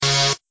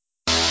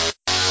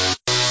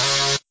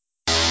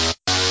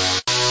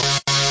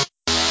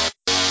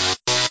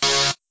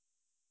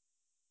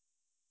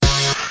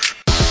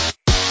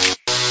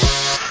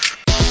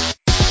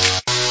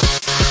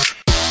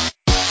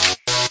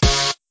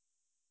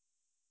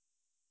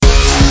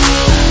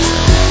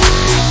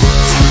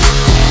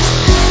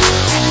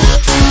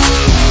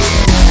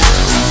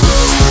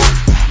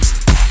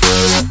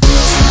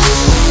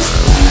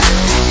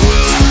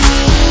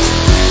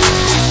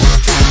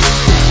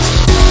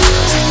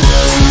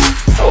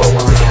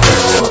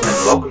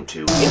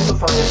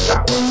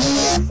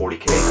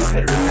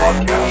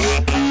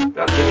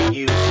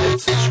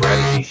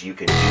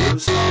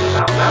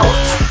Allen.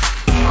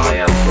 I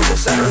am from the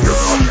center, your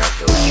podcast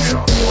host,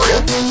 Sean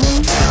Morgan.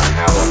 And I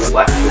have on the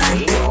left with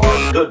me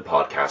our good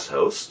podcast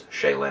host,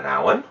 Shaylin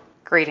Allen.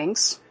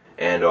 Greetings.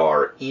 And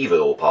our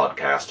evil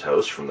podcast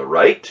host from the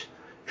right,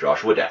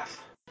 Joshua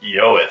Death.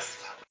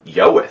 Yoeth.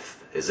 Yoeth.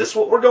 Is this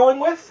what we're going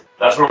with?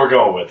 That's what we're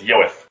going with,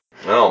 Yoeth.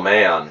 Oh,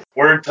 man.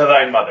 Word to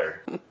thy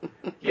mother.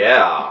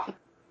 Yeah.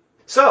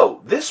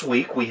 So, this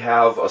week we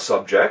have a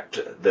subject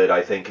that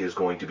I think is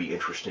going to be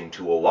interesting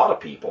to a lot of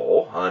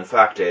people. In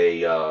fact,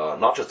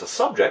 not just a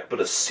subject,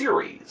 but a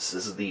series.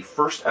 This is the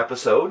first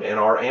episode in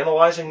our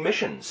Analyzing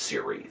Missions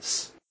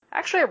series.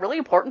 Actually, a really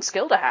important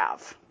skill to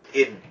have.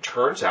 It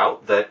turns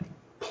out that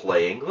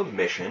playing the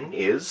mission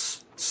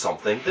is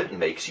something that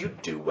makes you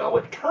do well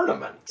at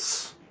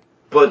tournaments.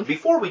 But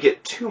before we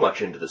get too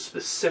much into the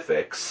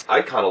specifics,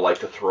 I'd kind of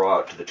like to throw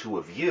out to the two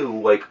of you,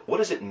 what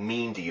does it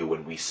mean to you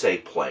when we say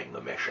playing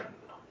the mission?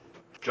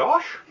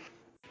 Josh?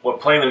 What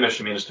playing the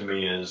mission means to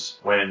me is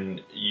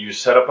when you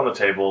set up on the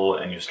table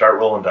and you start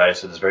rolling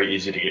dice, it is very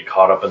easy to get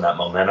caught up in that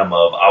momentum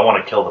of, I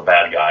want to kill the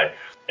bad guy.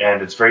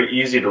 And it's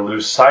very easy to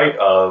lose sight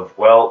of,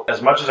 well,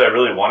 as much as I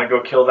really want to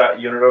go kill that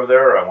unit over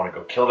there, or I want to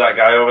go kill that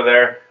guy over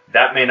there,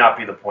 that may not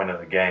be the point of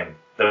the game.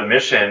 The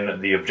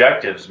mission, the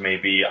objectives may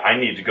be, I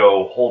need to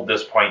go hold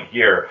this point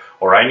here,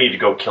 or I need to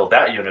go kill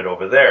that unit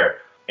over there.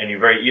 And you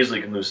very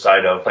easily can lose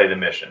sight of play the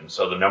mission.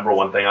 So the number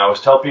one thing I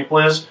always tell people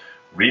is,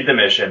 read the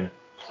mission,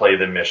 play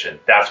the mission.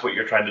 That's what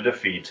you're trying to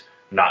defeat,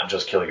 not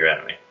just kill your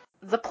enemy.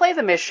 The play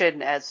the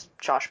mission, as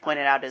Josh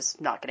pointed out, is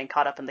not getting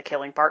caught up in the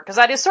killing part, because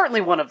that is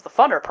certainly one of the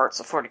funner parts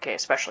of 40k,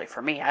 especially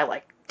for me. I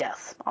like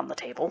death on the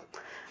table.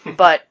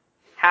 But,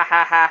 ha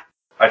ha ha.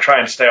 I try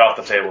and stay off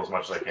the table as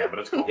much as I can, but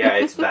it's cool. Yeah,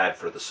 it's bad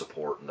for the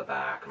support in the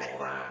back and all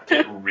that.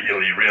 It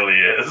really, really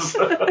is.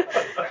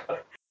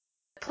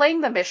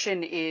 Playing the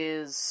mission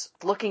is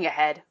looking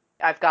ahead.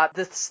 I've got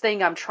this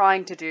thing I'm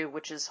trying to do,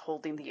 which is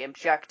holding the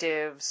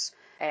objectives.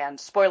 And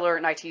spoiler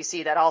in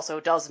ITC, that also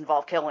does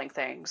involve killing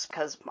things,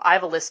 because I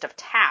have a list of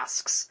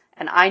tasks,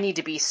 and I need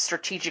to be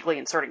strategically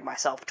inserting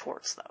myself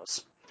towards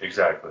those.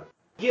 Exactly.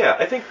 Yeah,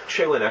 I think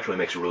Shaylin actually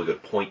makes a really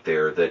good point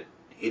there, that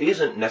it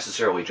isn't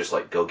necessarily just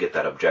go get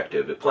that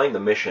objective. Playing the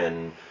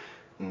mission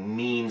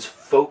means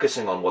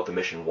focusing on what the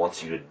mission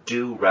wants you to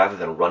do rather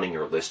than running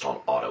your list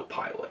on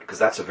autopilot, because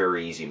that's a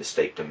very easy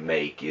mistake to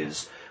make.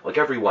 Is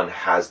everyone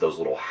has those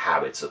little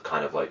habits of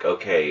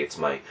okay, it's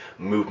my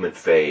movement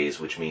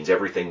phase, which means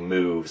everything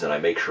moves and I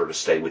make sure to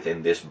stay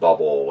within this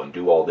bubble and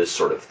do all this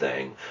sort of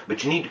thing.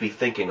 But you need to be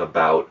thinking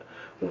about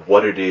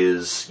what it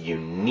is you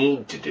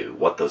need to do,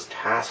 what those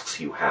tasks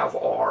you have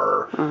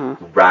are,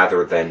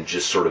 rather than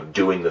just sort of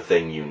doing the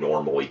thing you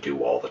normally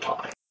do all the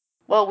time.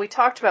 Well, we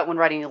talked about when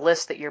writing a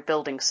list that you're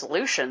building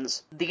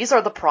solutions. These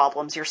are the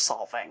problems you're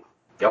solving.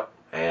 Yep,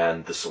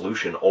 and the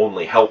solution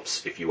only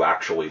helps if you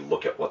actually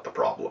look at what the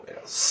problem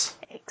is.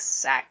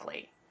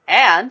 Exactly.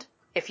 And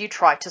if you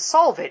try to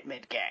solve it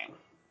mid-game.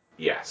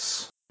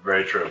 Yes.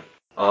 Very true.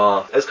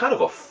 As kind of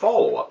a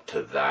follow-up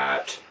to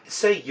that,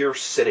 say you're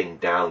sitting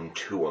down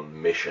to a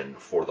mission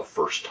for the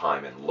first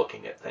time and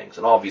looking at things,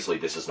 and obviously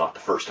this is not the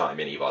first time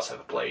any of us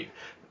have played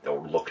or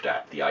looked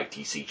at the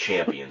ITC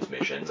Champions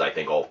missions. I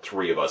think all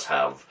three of us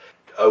have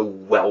a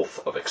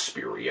wealth of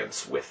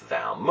experience with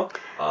them.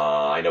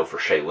 I know for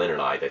Shaylin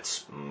and I,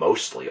 that's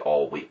mostly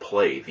all we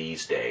play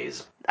these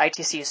days.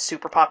 ITC is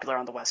super popular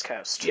on the West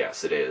Coast.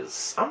 Yes, it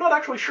is. I'm not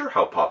actually sure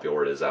how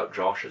popular it is out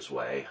Josh's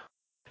way.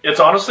 It's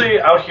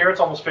honestly, out here, it's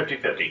almost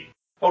 50-50.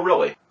 Oh,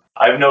 really?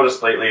 I've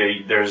noticed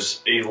lately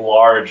there's a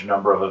large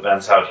number of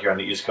events out here on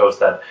the East Coast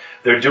that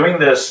they're doing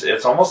this.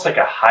 It's almost like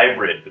a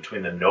hybrid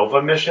between the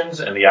Nova missions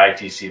and the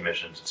ITC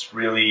missions. It's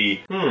really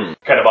kind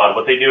of odd.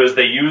 What they do is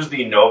they use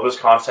the Nova's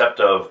concept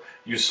of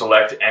you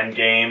select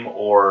endgame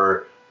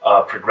or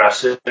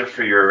progressive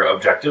for your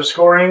objective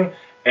scoring,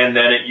 and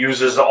then it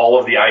uses all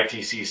of the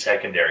ITC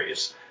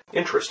secondaries.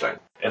 Interesting.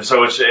 And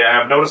so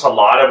I've noticed a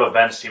lot of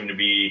events seem to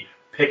be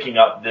picking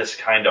up this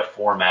kind of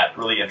format.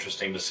 Really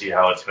interesting to see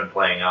how it's been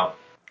playing out.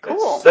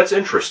 Cool. That's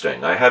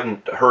interesting. I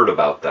hadn't heard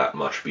about that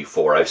much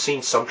before. I've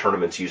seen some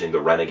tournaments using the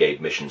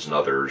Renegade missions and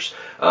others.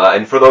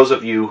 And for those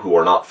of you who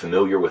are not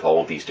familiar with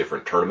all of these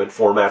different tournament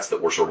formats that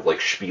we're sort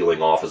of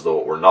spieling off as though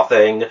it were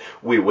nothing,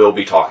 we will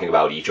be talking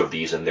about each of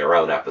these in their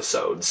own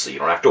episodes, so you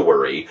don't have to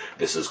worry.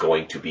 This is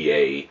going to be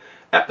a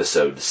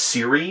episode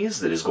series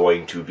that is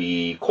going to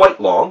be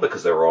quite long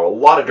because there are a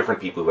lot of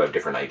different people who have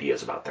different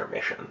ideas about their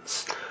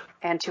missions.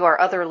 And to our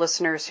other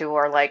listeners who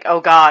are like,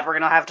 oh god, we're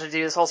going to have to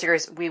do this whole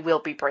series, we will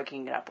be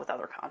breaking it up with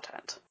other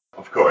content.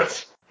 Of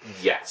course.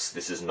 Yes,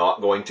 this is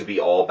not going to be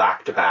all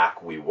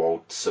back-to-back. We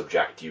won't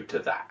subject you to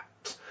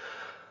that.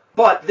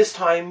 But this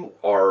time,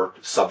 our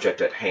subject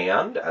at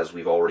hand, as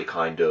we've already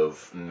kind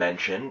of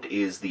mentioned,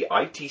 is the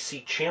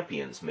ITC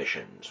Champions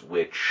missions,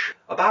 which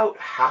about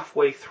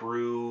halfway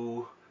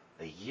through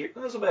it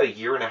was about a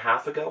year and a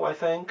half ago, I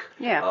think.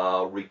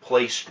 Yeah.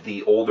 Replaced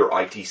the older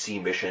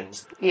ITC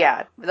missions.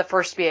 Yeah, the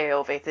first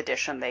BAO of 8th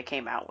edition, they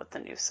came out with the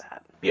new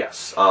set.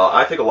 Yes.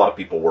 I think a lot of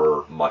people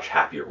were much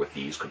happier with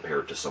these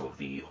compared to some of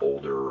the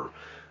older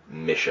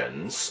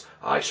missions.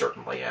 I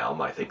certainly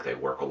am. I think they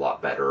work a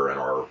lot better and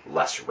are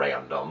less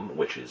random,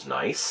 which is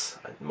nice.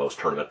 Most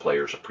tournament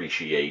players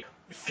appreciate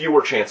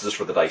fewer chances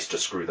for the dice to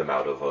screw them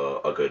out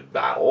of a good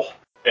battle.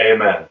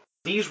 Amen.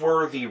 These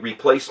were the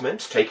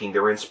replacements, taking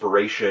their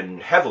inspiration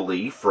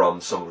heavily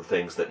from some of the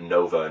things that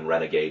Nova and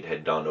Renegade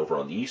had done over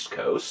on the East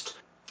Coast,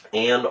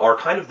 and are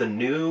kind of the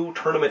new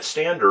tournament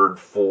standard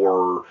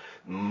for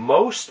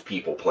most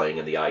people playing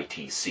in the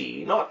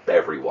ITC. Not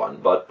everyone,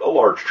 but a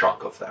large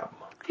chunk of them.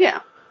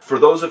 Yeah. For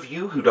those of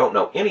you who don't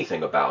know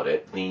anything about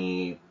it,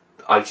 the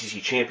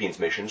ITC Champions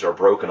missions are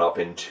broken up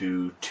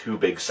into two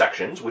big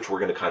sections, which we're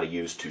going to kind of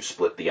use to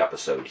split the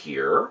episode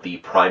here. The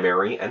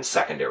primary and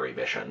secondary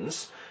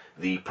missions.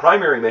 The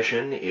primary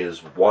mission is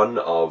one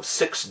of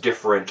 6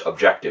 different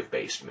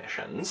objective-based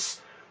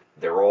missions.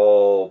 They're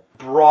all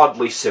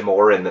broadly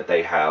similar in that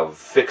they have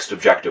fixed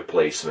objective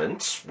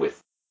placements, with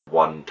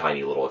one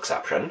tiny little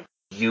exception.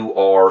 You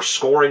are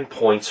scoring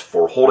points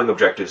for holding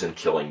objectives and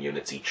killing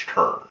units each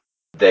turn.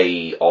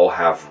 They all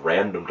have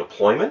random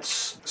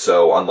deployments,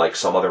 so unlike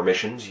some other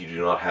missions, you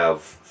do not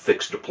have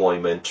fixed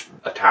deployment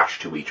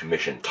attached to each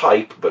mission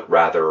type, but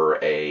rather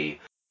a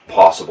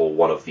possible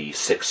one of the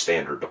 6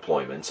 standard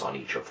deployments on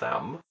each of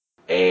them.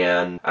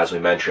 And as we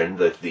mentioned,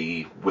 with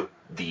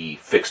the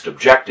fixed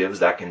objectives,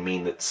 that can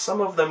mean that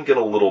some of them get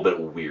a little bit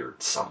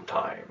weird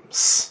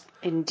sometimes.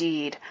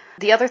 Indeed.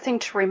 The other thing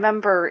to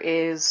remember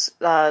is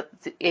an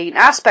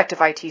aspect of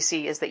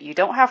ITC is that you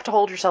don't have to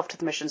hold yourself to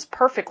the missions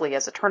perfectly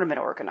as a tournament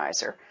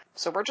organizer.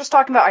 So we're just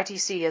talking about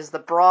ITC as the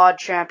broad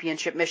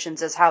championship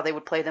missions as how they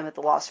would play them at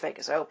the Las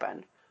Vegas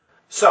Open.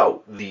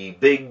 So, the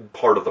big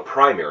part of the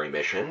primary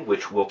mission,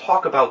 which we'll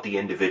talk about the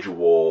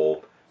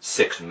individual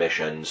 6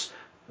 missions,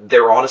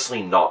 they're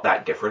honestly not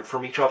that different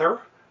from each other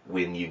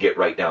when you get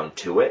right down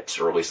to it,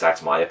 or at least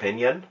that's my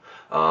opinion.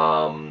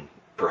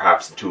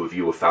 Perhaps the two of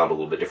you have found a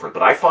little bit different,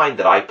 but I find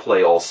that I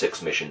play all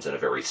 6 missions in a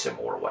very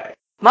similar way.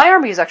 My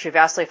army is actually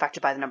vastly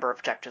affected by the number of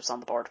objectives on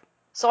the board.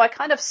 So I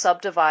kind of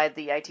subdivide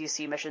the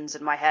ITC missions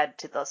in my head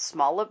to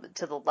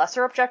the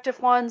lesser objective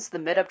ones, the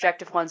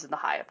mid-objective ones, and the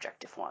high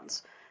objective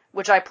ones,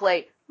 which I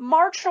play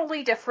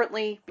marginally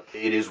differently.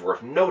 It is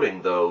worth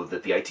noting, though,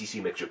 that the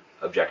ITC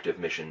objective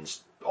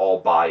missions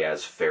all buy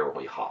as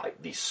fairly high.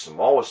 The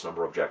smallest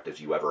number of objectives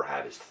you ever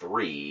have is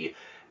 3,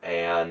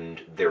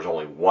 and there's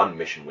only 1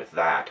 mission with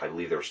that. I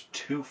believe there's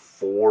 2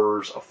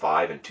 4s, a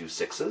 5, and 2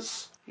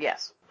 6s.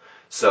 Yes.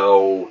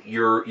 So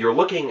you're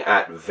looking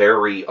at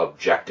very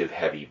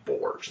objective-heavy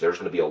boards. There's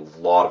going to be a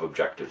lot of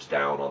objectives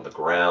down on the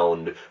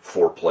ground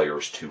for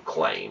players to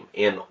claim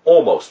in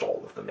almost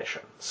all of the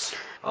missions.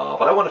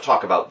 But I want to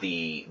talk about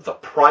the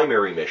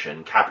primary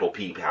mission, capital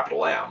P,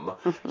 capital M,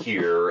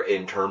 here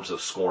in terms of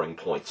scoring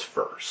points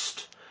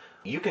first.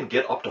 You can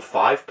get up to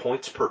 5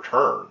 points per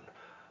turn.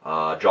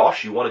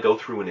 Josh, you want to go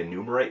through and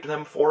enumerate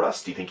them for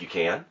us? Do you think you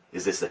can?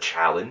 Is this a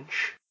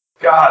challenge?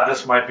 God,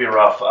 this might be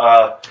rough.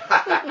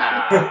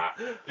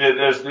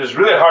 There's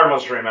really hard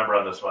ones to remember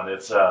on this one.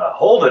 It's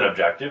hold an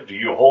objective. Do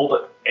you hold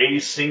a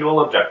single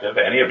objective?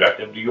 Any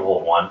objective? Do you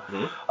hold one?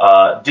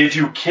 Mm-hmm. Did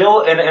you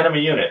kill an enemy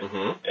unit?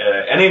 Mm-hmm.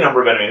 Any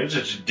number of enemy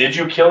units. Did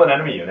you kill an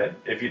enemy unit?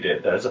 If you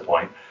did, that is a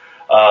point.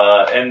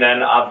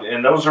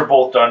 And those are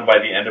both done by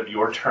the end of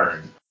your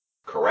turn.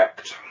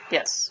 Correct.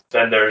 Yes.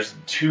 Then there's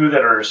 2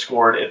 that are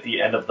scored at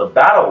the end of the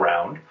battle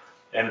round.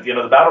 And at the end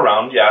of the battle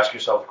round, you ask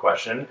yourself the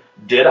question,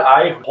 did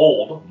I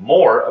hold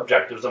more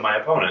objectives than my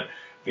opponent?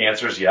 If the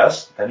answer is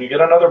yes, then you get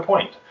another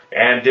point.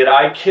 And did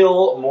I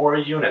kill more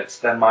units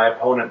than my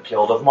opponent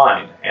killed of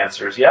mine?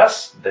 Answer is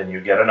yes, then you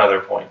get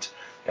another point.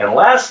 And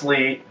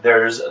lastly,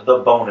 there's the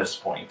bonus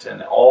point.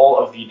 And all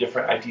of the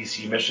different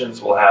ITC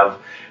missions will have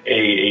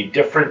a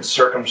different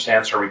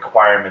circumstance or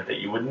requirement that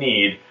you would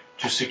need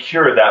to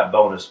secure that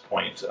bonus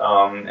point.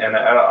 And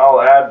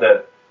I'll add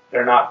that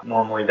they're not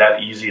normally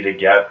that easy to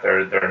get.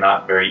 They're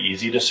not very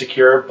easy to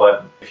secure,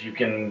 but if you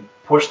can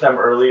push them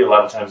early, a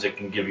lot of times it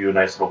can give you a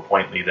nice little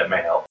point lead that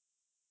may help.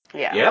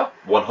 Yeah,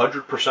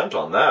 100%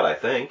 on that, I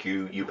think.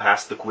 You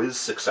passed the quiz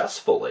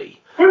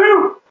successfully.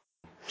 Woohoo!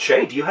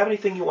 Shay, do you have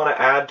anything you want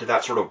to add to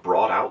that sort of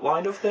broad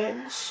outline of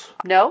things?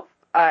 No,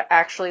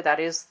 actually that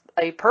is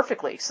a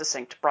perfectly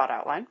succinct broad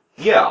outline.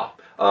 Yeah,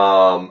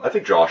 I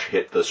think Josh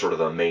hit the sort of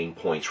the main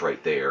points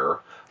right there.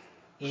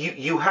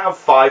 You have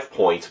 5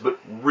 points, but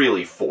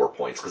really 4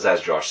 points, because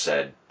as Josh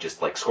said,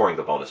 just like scoring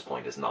the bonus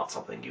point is not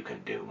something you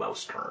can do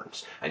most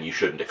turns, and you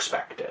shouldn't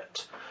expect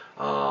it.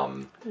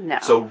 No.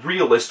 So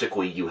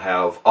realistically, you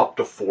have up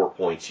to 4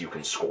 points you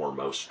can score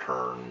most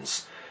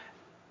turns.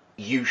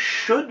 You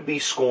should be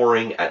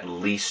scoring at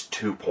least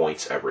 2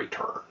 points every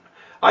turn.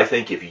 I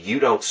think if you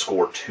don't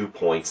score 2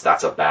 points,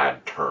 that's a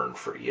bad turn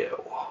for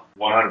you.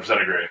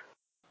 100% agree.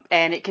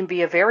 And it can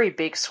be a very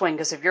big swing,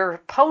 because if your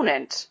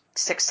opponent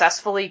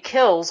successfully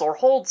kills or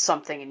holds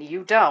something and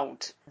you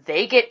don't,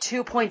 they get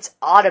 2 points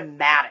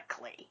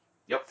automatically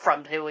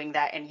from doing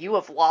that, and you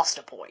have lost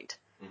a point.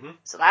 Mm-hmm.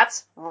 So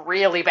that's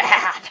really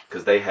bad.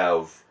 Because they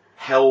have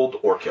held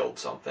or killed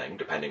something,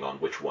 depending on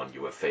which one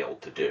you have failed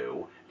to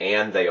do,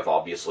 and they have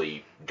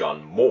obviously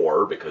done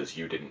more because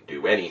you didn't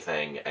do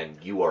anything, and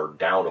you are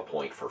down a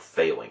point for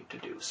failing to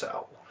do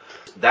so.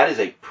 That is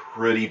a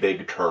pretty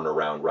big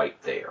turnaround right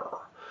there.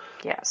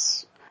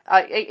 Yes.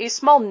 A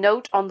small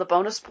note on the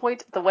bonus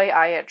point, the way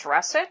I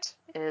address it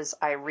is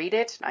I read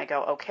it and I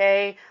go,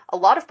 okay, a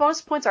lot of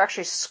bonus points are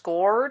actually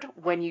scored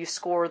when you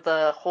score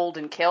the hold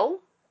and kill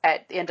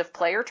at the end of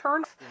player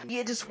turn.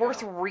 It is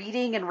worth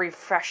reading and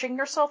refreshing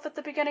yourself at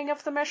the beginning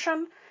of the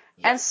mission.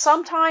 Yes. And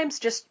sometimes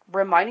just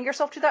reminding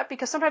yourself to that,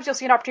 because sometimes you'll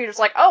see an opportunity that's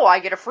like, oh, I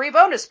get a free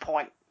bonus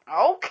point.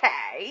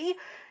 Okay.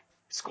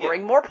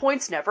 Scoring more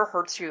points never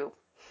hurts you.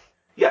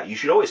 Yeah, you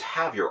should always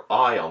have your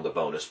eye on the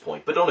bonus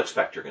point, but don't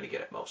expect you're going to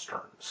get it most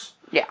turns.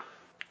 Yeah.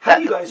 How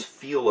do you guys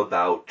feel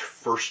about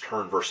first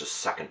turn versus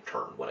second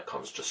turn when it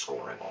comes to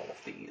scoring all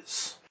of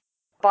these?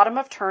 Bottom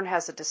of turn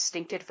has a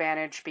distinct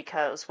advantage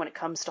because when it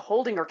comes to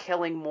holding or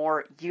killing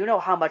more, you know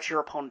how much your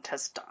opponent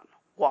has done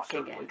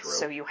walking in. True.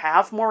 So you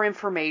have more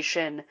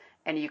information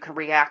and you can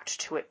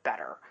react to it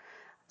better.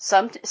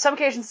 Some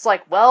occasions it's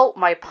like, well,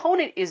 my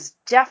opponent is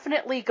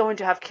definitely going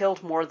to have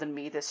killed more than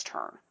me this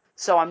turn.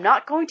 So I'm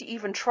not going to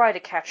even try to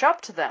catch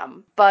up to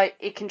them, but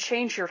it can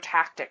change your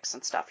tactics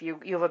and stuff. You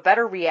have a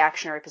better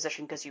reactionary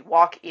position because you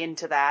walk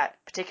into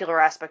that particular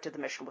aspect of the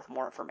mission with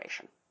more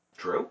information.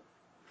 True.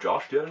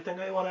 Josh, do you have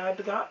anything you want to add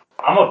to that?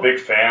 I'm a big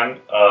fan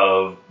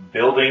of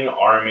building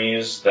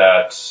armies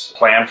that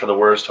plan for the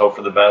worst, hope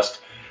for the best.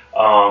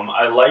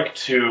 I like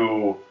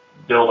to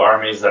build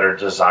armies that are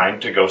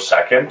designed to go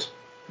second.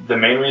 The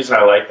main reason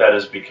I like that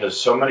is because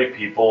so many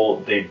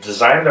people, they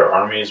design their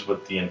armies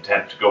with the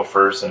intent to go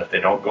first, and if they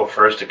don't go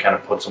first, it kind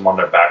of puts them on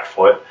their back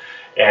foot.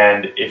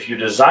 And if you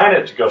design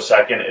it to go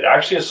second, it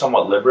actually is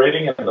somewhat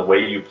liberating in the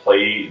way you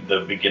play the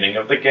beginning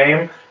of the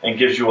game and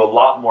gives you a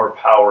lot more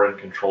power and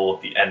control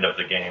at the end of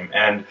the game.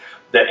 And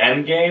the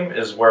end game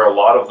is where a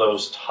lot of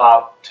those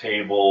top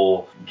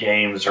table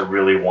games are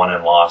really won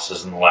and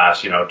losses in the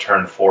last,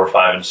 turn 4,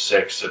 5, and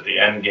 6 at the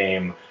end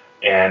game.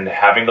 And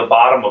having the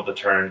bottom of the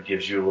turn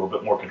gives you a little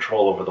bit more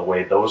control over the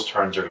way those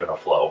turns are going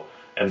to flow.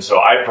 And so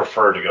I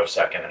prefer to go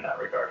second in that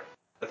regard.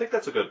 I think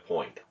that's a good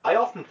point. I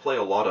often play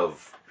a lot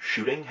of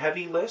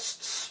shooting-heavy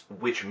lists,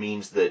 which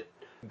means that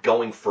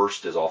going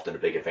first is often a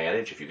big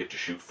advantage. If you get to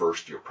shoot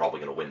first, you're probably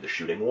going to win the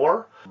shooting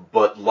war.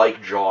 But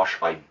like Josh,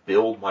 I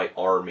build my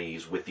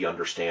armies with the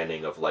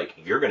understanding of,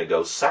 you're going to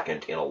go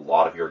second in a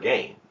lot of your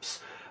games.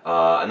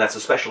 And that's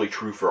especially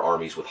true for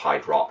armies with high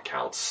drop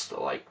counts,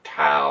 like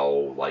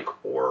Tau, like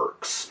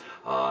Orcs,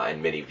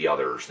 and many of the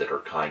others that are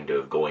kind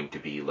of going to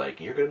be you're going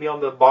to be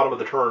on the bottom of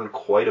the turn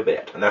quite a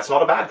bit. And that's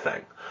not a bad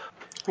thing.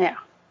 Yeah.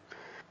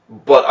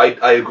 But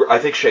I agree. I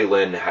think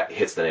Shaylin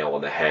hits the nail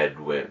on the head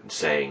when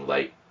saying,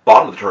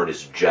 bottom of the turn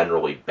is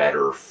generally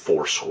better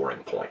for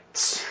scoring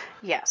points.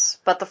 Yes,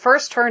 but the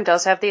first turn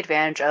does have the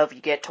advantage of you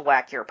get to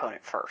whack your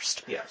opponent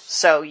first. Yes.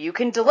 So you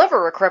can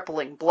deliver a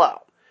crippling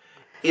blow.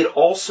 It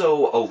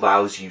also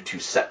allows you to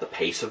set the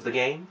pace of the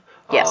game.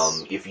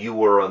 Yes. If you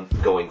were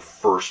going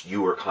first,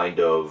 you were kind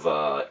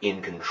of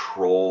in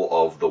control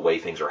of the way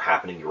things are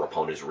happening. Your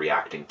opponent is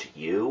reacting to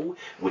you,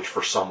 which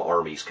for some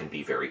armies can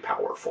be very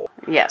powerful.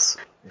 Yes.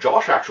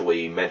 Josh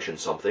actually mentioned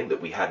something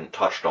that we hadn't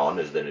touched on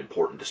as an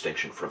important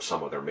distinction from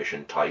some other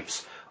mission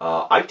types.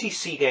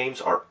 ITC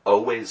games are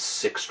always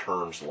 6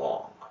 turns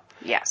long.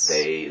 Yes.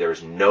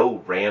 There's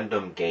no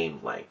random game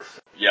length.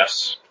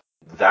 Yes.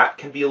 That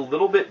can be a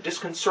little bit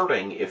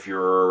disconcerting if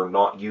you're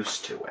not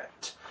used to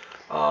it.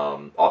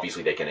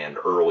 Obviously, they can end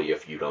early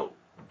if you don't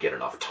get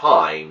enough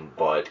time,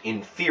 but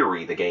in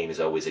theory, the game is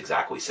always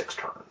exactly 6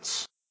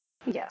 turns.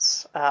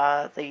 Yes.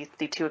 The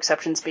 2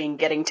 exceptions being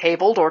getting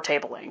tabled or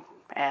tabling,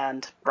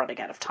 and running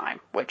out of time,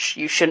 which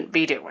you shouldn't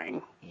be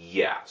doing.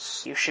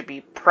 Yes. You should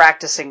be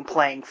practicing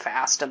playing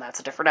fast, and that's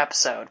a different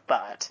episode,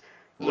 but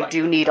you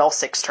do need all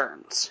 6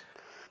 turns.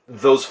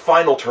 Those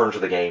final turns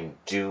of the game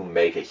do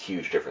make a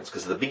huge difference,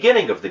 because at the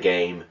beginning of the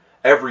game,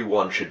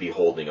 everyone should be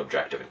holding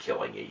objective and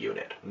killing a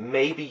unit.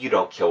 Maybe you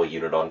don't kill a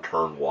unit on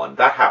turn 1.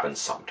 That happens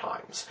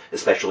sometimes,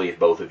 especially if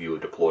both of you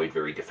have deployed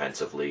very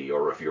defensively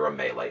or if you're a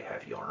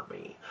melee-heavy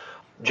army.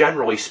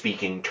 Generally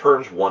speaking,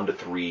 turns 1 to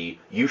 3,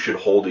 you should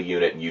hold a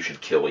unit and you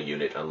should kill a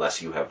unit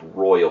unless you have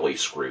royally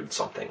screwed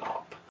something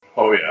up.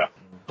 Oh, yeah.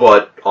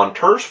 But on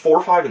turns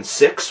 4, 5, and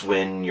 6,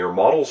 when your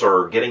models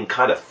are getting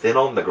kind of thin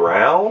on the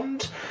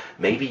ground,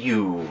 maybe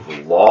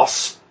you've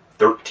lost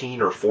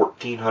 1,300 or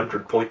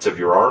 1,400 points of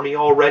your army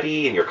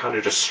already, and you're kind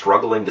of just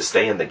struggling to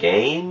stay in the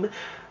game,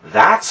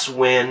 that's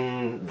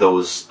when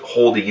those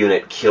hold a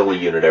unit, kill a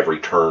unit every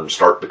turn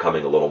start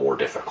becoming a little more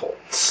difficult.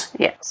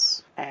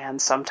 Yes.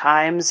 And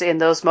sometimes in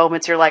those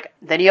moments you're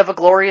then you have a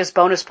glorious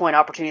bonus point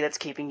opportunity that's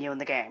keeping you in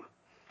the game.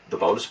 The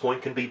bonus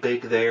point can be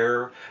big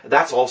there.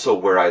 That's also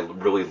where I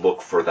really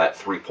look for that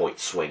 3-point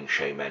swing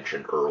Shay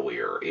mentioned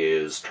earlier,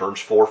 is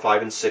turns 4,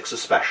 5, and 6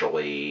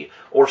 especially,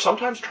 or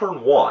sometimes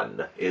turn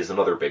 1 is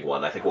another big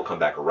one. I think we'll come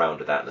back around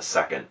to that in a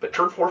second. But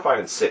turn 4, 5,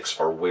 and 6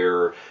 are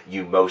where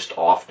you most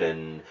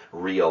often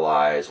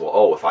realize, well,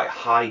 oh, if I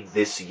hide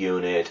this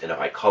unit and if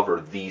I cover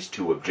these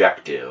 2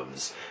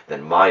 objectives,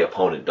 then my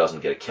opponent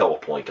doesn't get a kill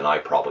point and I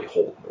probably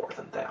hold more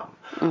than them.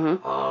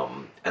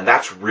 Mm-hmm. And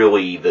that's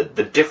really, the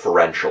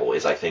differential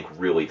is, I think,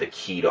 really the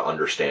key to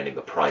understanding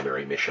the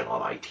primary mission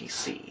on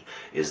ITC,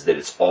 is that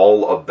it's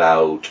all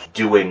about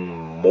doing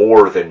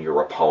more than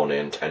your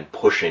opponent and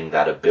pushing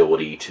that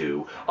ability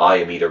to, I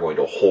am either going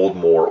to hold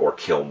more or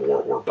kill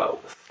more or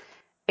both.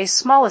 A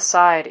small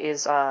aside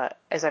is,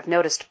 as I've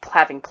noticed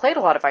having played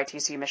a lot of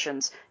ITC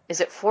missions,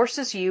 is it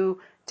forces you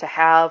to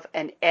have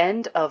an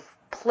end of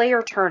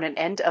player turn, an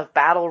end of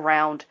battle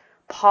round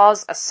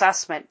pause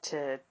assessment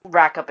to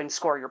rack up and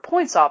score your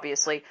points,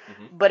 obviously,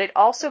 but it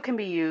also can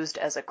be used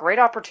as a great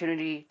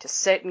opportunity to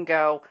sit and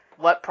go,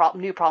 what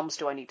new problems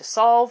do I need to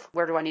solve?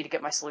 Where do I need to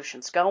get my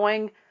solutions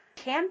going?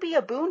 Can be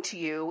a boon to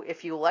you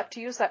if you elect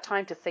to use that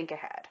time to think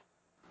ahead.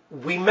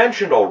 We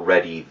mentioned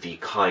already the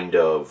kind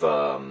of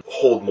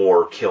hold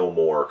more, kill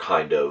more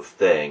kind of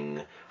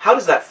thing. How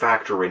does that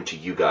factor into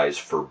you guys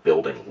for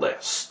building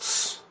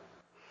lists?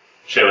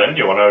 Shaylin,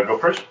 you want to go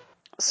first?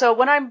 So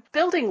when I'm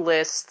building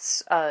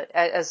lists,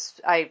 as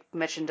I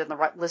mentioned in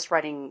the list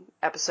writing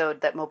episode,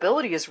 that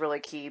mobility is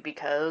really key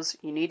because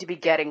you need to be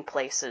getting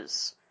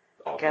places.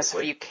 Because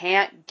if you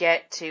can't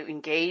get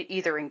to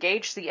either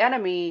engage the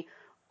enemy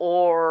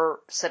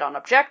or sit on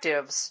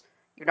objectives,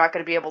 you're not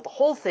going to be able to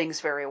hold things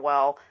very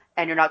well,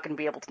 and you're not going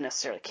to be able to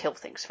necessarily kill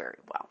things very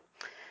well.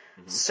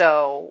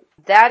 So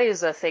that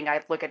is a thing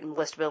I look at in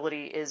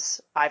listability,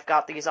 is I've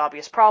got these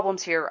obvious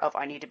problems here of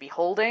I need to be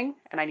holding,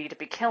 and I need to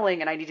be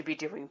killing, and I need to be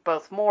doing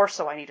both more,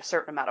 so I need a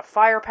certain amount of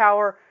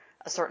firepower,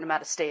 a certain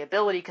amount of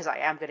stayability, because I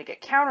am going to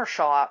get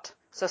countershot.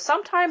 So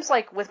sometimes,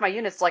 like, with my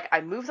units, like,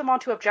 I move them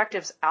onto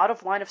objectives out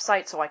of line of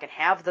sight so I can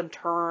have them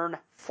turn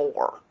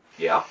 4.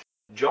 Yeah.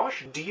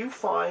 Josh, do you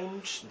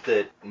find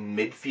that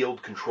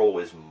midfield control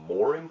is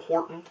more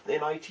important in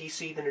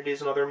ITC than it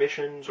is in other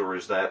missions, or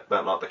is that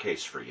not the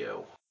case for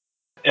you?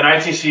 In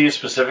ITC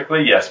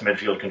specifically, yes,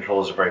 midfield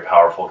control is a very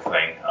powerful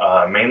thing,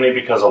 mainly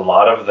because a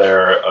lot of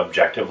their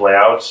objective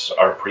layouts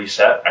are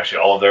preset.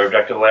 Actually, all of their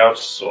objective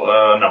layouts,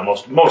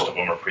 most of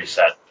them are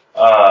preset.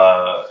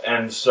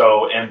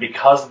 And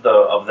because of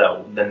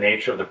the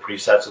nature of the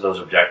presets of those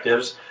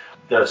objectives,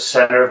 the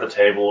center of the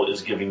table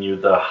is giving you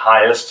the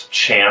highest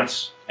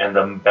chance and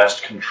the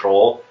best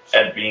control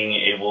at being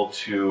able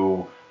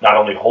to not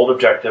only hold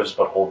objectives,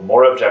 but hold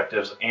more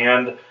objectives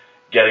and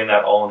getting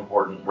that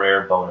all-important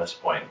rare bonus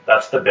point.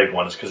 That's the big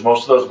one, is because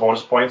most of those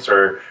bonus points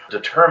are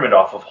determined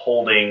off of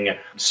holding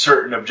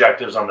certain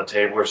objectives on the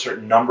table or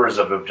certain numbers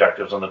of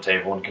objectives on the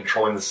table, and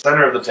controlling the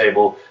center of the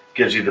table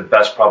gives you the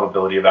best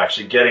probability of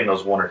actually getting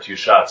those 1 or 2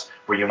 shots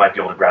where you might be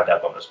able to grab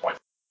that bonus point.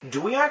 Do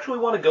we actually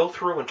want to go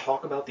through and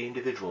talk about the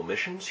individual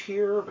missions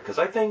here? Because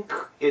I think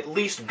at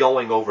least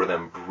going over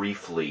them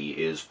briefly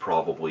is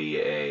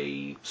probably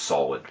a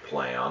solid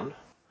plan.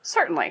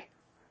 Certainly.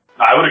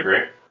 I would agree.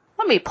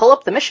 Let me pull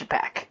up the mission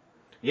pack.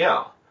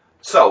 Yeah.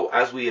 So,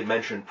 as we had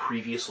mentioned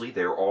previously,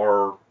 there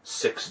are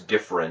 6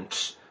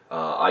 different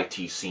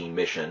ITC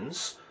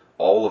missions.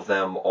 All of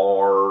them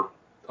are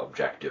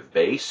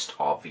objective-based,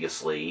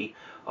 obviously,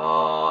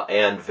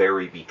 and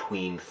vary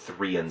between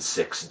 3 and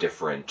 6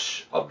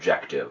 different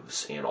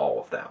objectives in all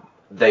of them.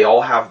 They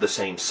all have the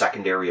same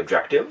secondary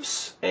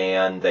objectives,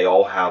 and they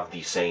all have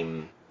the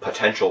same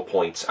potential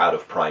points out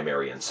of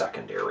primary and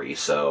secondary,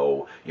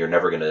 so you're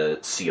never going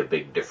to see a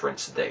big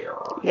difference there.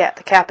 Yeah,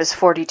 the cap is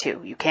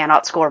 42. You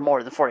cannot score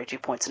more than 42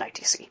 points in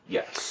ITC.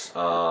 Yes.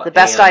 The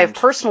best I have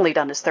personally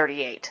done is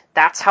 38.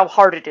 That's how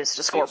hard it is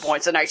to score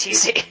points in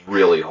ITC. It's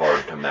really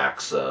hard to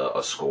max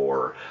a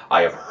score.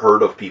 I have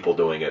heard of people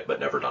doing it, but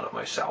never done it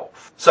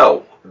myself.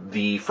 So,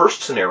 the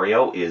first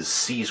scenario is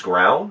Seize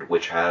Ground,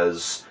 which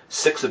has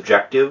 6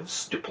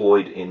 objectives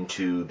deployed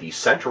into the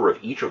center of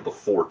each of the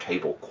 4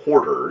 table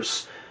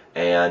quarters,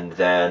 and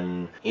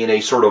then in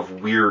a sort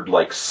of weird,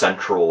 like,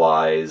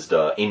 centralized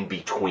in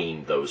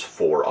between those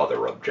 4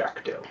 other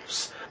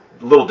objectives.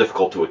 A little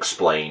difficult to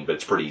explain, but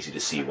it's pretty easy to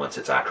see once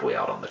it's actually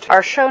out on the table.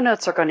 Our show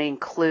notes are going to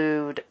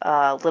include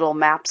little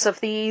maps of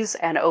these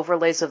and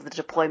overlays of the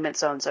deployment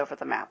zones over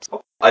the maps.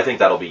 I think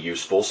that'll be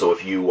useful, so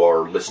if you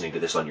are listening to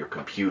this on your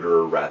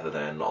computer rather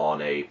than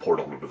on a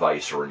portable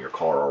device or in your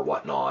car or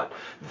whatnot,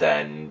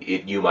 then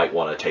you might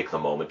want to take the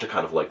moment to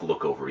kind of like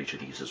look over each of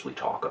these as we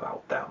talk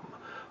about them.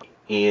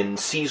 In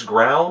Seize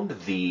Ground,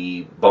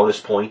 the bonus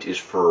point is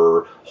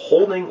for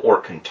holding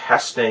or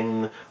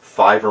contesting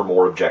 5 or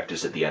more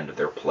objectives at the end of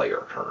their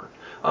player turn.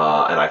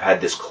 And I've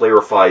had this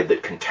clarified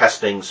that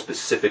contesting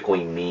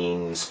specifically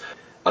means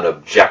an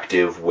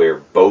objective where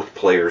both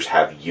players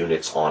have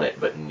units on it,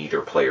 but neither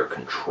player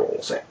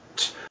controls it.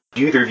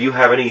 Do either of you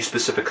have any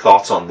specific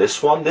thoughts on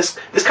this one? This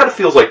kind of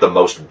feels like the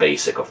most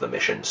basic of the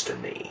missions to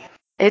me.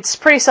 It's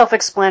pretty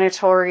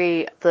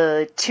self-explanatory.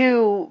 The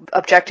two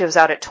objectives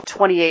out at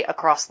 28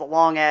 across the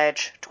long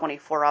edge,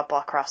 24 up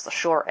across the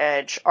short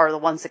edge, are the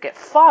ones that get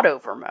fought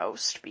over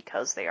most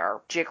because they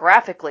are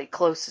geographically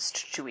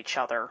closest to each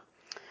other.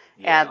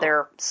 Yeah. And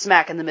they're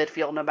smack in the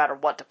midfield no matter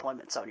what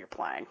deployment zone you're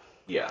playing.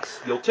 Yes.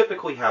 You'll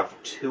typically have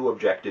two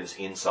objectives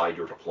inside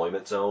your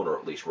deployment zone, or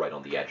at least right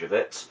on the edge of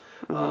it.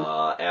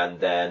 Mm-hmm. And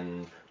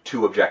then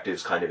two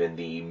objectives kind of in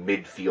the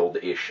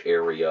midfield-ish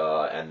area,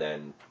 and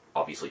then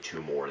obviously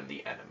two more in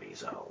the enemy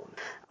zone.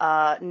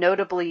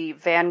 Notably,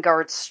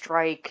 Vanguard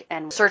Strike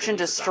and Search and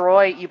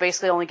Destroy, you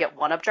basically only get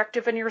one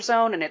objective in your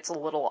zone, and it's a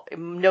little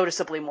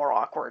noticeably more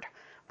awkward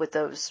with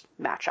those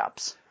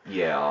matchups.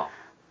 Yeah.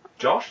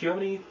 Josh, do you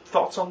have any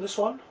thoughts on this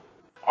one?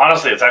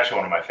 Honestly, it's actually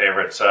one of my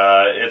favorites.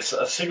 It's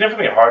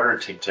significantly harder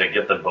to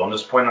get the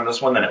bonus point on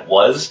this one than it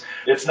was.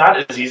 It's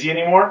not as easy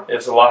anymore.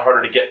 It's a lot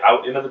harder to get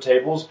out into the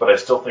tables, but I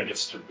still think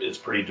it's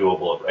pretty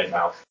doable right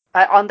now.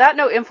 On that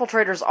note,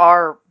 infiltrators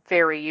are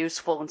very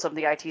useful in some of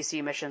the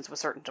ITC missions with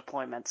certain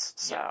deployments.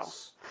 So.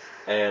 Yes.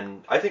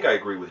 And I think I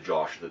agree with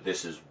Josh that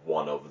this is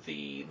one of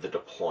the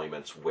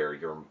deployments where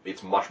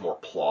it's much more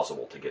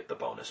plausible to get the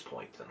bonus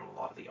point than a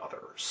lot of the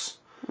others.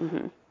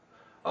 Mm-hmm.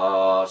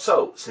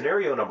 So,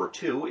 scenario number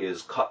 2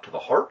 is Cut to the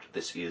Heart.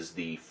 This is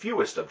the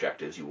fewest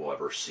objectives you will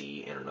ever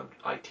see in an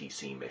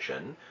ITC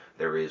mission.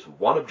 There is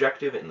one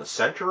objective in the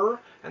center,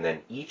 and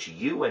then each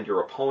you and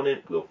your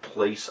opponent will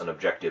place an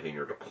objective in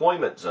your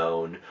deployment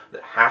zone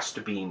that has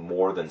to be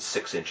more than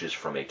 6 inches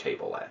from a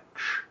table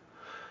edge.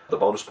 The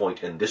bonus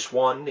point in this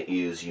one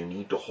is you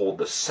need to hold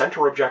the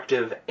center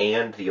objective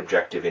and the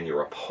objective in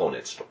your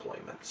opponent's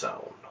deployment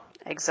zone.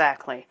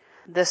 Exactly.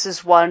 This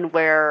is one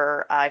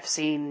where I've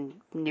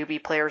seen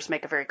newbie players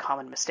make a very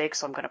common mistake,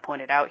 so I'm going to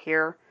point it out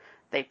here.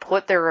 They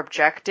put their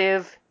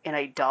objective in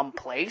a dumb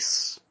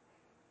place.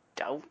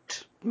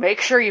 Don't.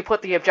 Make sure you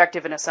put the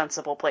objective in a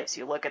sensible place.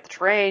 You look at the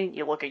terrain,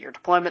 you look at your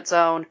deployment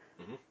zone,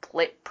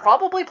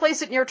 probably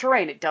place it in your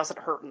terrain. It doesn't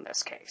hurt in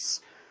this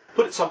case.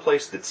 Put it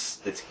someplace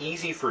that's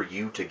easy for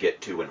you to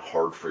get to and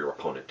hard for your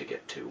opponent to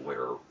get to,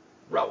 where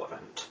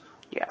relevant.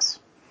 Yes.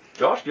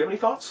 Josh, do you have any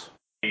thoughts?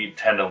 I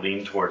tend to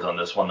lean towards on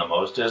this one the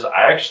most is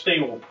I actually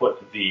will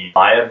put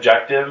my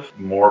objective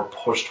more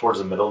pushed towards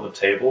the middle of the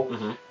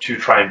table to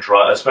try and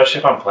draw, especially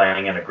if I'm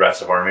playing an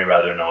aggressive army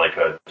rather than like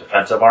a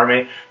defensive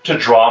army, to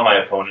draw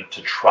my opponent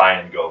to try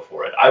and go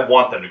for it. I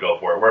want them to go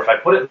for it. Where if I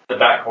put it in the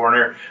back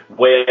corner,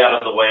 way out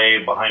of the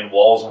way, behind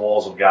walls and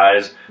walls of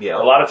guys, a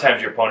lot of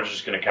times your opponent's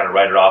just going to kind of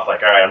write it off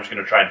like, all right, I'm just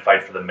going to try and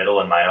fight for the middle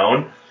in my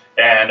own.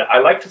 And I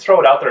like to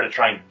throw it out there to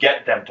try and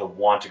get them to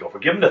want to go for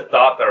it. Give them the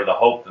thought or the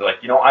hope that, like,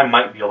 I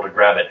might be able to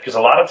grab it. Because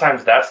a lot of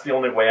times that's the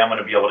only way I'm going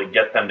to be able to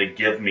get them to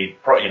give me,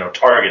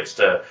 targets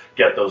to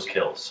get those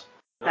kills.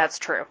 That's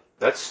true.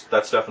 That's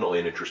definitely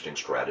an interesting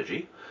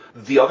strategy.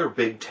 The other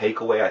big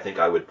takeaway I think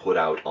I would put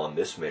out on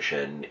this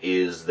mission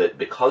is that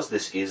because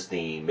this is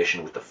the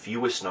mission with the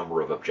fewest number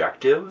of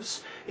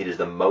objectives, it is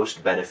the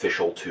most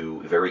beneficial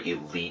to very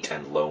elite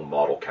and low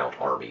model count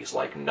armies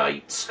like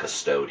Knights,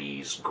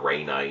 Custodes,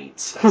 Grey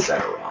Knights,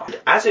 etc.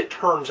 As it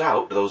turns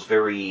out, those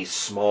very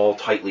small,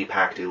 tightly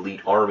packed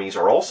elite armies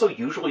are also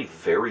usually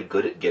very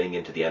good at getting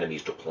into the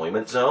enemy's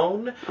deployment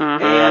zone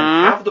and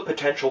have the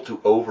potential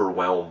to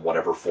overwhelm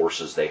whatever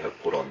forces they have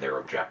put on their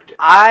objective.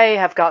 I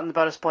have gotten the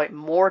bonus point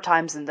more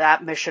times in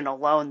that mission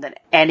alone than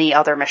any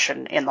other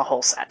mission in the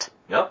whole set.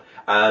 Yep.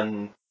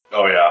 And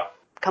oh yeah.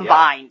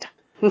 Combined.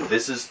 Yeah.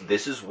 This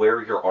is where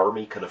your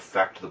army can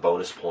affect the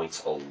bonus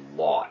points a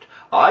lot.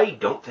 I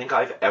don't think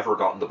I've ever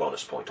gotten the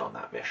bonus point on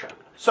that mission.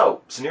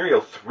 So,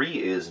 scenario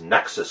 3 is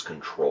Nexus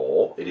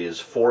Control. It is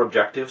 4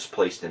 objectives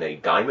placed in a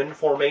diamond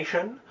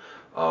formation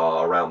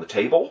around the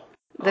table.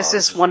 This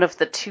is one of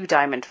the 2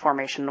 diamond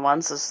formation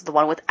ones. This is the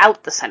one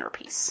without the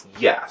centerpiece.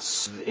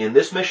 Yes. In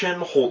this mission,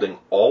 holding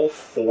all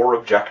 4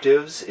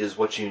 objectives is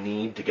what you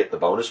need to get the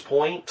bonus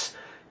point.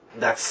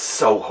 That's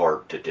so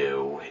hard to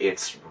do.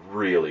 It's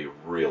really,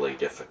 really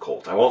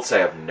difficult. I won't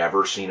say I've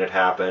never seen it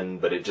happen,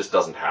 but it just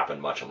doesn't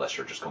happen much unless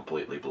you're just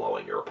completely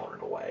blowing your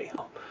opponent away.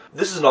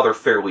 This is another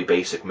fairly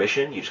basic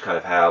mission. You just kind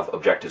of have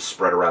objectives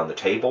spread around the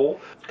table,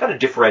 kind of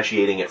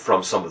differentiating it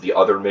from some of the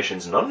other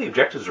missions. None of the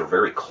objectives are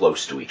very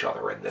close to each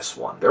other in this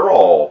one. They're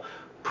all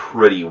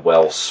pretty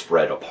well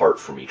spread apart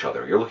from each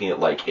other. You're looking at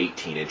like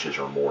 18 inches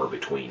or more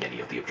between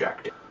any of the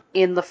objectives.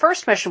 In the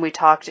first mission, we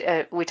talked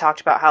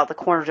about how the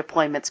corner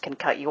deployments can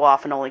cut you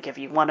off and only give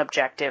you one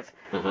objective.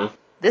 Mm-hmm.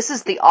 This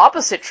is the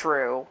opposite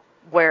true,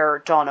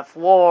 where Dawn of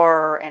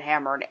War and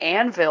Hammer and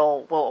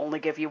Anvil will only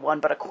give you one,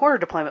 but a corner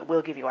deployment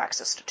will give you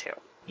access to 2.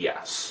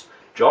 Yes.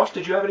 Josh,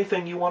 did you have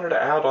anything you wanted to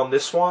add on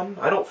this one?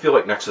 I don't feel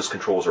like Nexus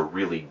Control is a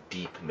really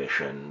deep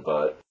mission,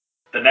 but...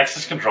 The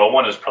Nexus Control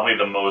one is probably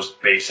the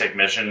most basic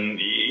mission,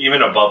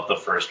 even above the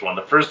first one.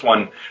 The first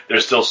one,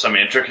 there's still some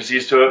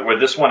intricacies to it, where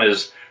this one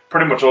is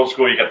pretty much old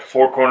school. You got the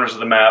four corners of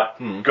the map.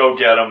 Go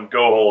get them,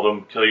 go hold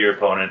them, kill your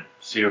opponent,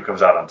 see who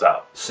comes out on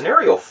top.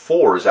 Scenario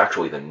 4 is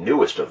actually the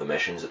newest of the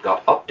missions. It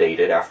got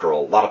updated after a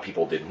lot of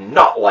people did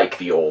not like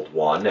the old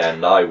one,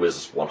 and I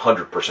was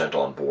 100%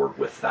 on board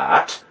with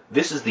that.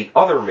 This is the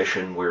other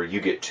mission where you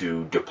get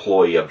to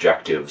deploy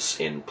objectives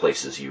in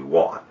places you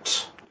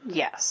want.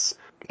 Yes.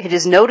 It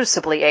is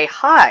noticeably a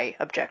high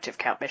objective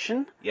count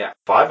mission. Yeah,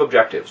 5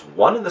 objectives,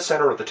 1 in the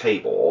center of the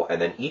table,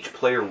 and then each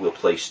player will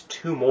place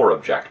 2 more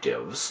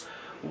objectives.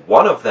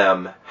 One of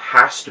them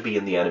has to be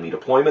in the enemy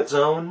deployment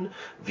zone.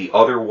 The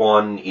other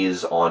one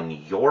is on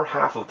your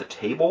half of the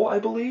table, I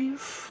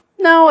believe?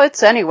 No,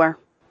 it's anywhere.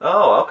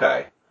 Oh,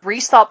 okay.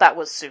 Reese thought that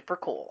was super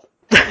cool.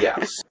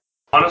 Yes.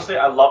 Honestly,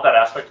 I love that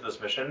aspect of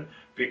this mission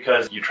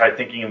because you try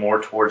thinking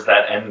more towards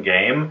that end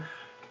game.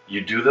 You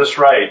do this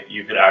right,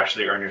 you could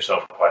actually earn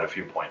yourself quite a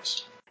few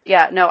points.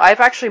 Yeah, no, I've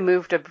actually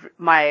moved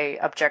my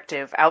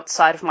objective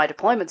outside of my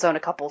deployment zone a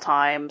couple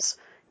times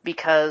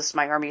because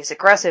my army is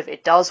aggressive.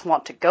 It does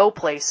want to go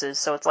places,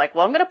 so it's like,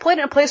 well, I'm going to put it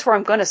in a place where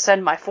I'm going to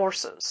send my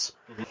forces.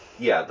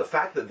 Yeah, the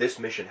fact that this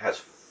mission has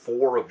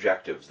 4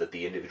 objectives that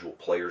the individual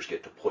players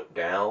get to put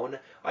down,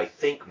 I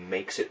think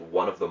makes it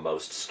one of the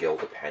most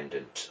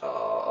skill-dependent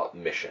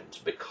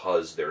missions,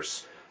 because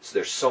there's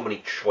so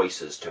many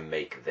choices to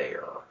make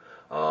there.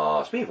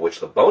 Speaking of which,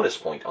 the bonus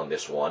point on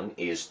this one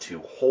is to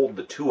hold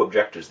the 2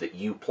 objectives that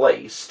you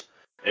placed.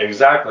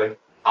 Exactly.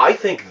 I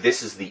think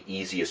this is the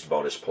easiest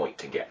bonus point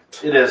to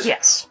get. It is.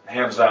 Yes.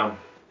 Hands down.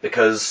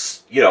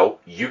 Because,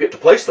 you get to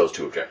place those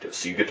 2 objectives,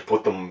 so you get to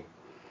put them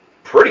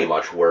pretty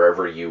much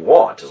wherever you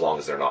want, as long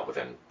as they're not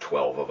within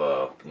 12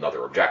 of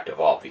another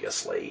objective,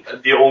 obviously.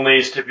 The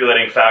only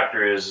stipulating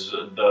factor is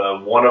the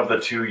one of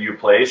the 2 you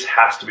place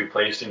has to be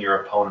placed in your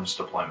opponent's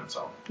deployment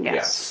zone.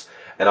 Yes.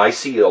 And I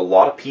see a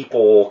lot of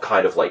people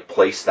kind of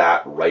place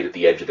that right at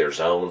the edge of their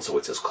zone, so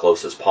it's as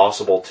close as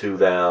possible to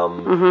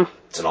them. Mm-hmm.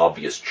 It's an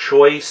obvious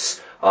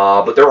choice.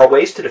 But there are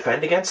ways to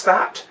defend against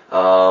that.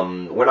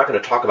 We're not going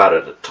to talk about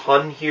it a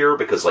ton here,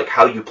 because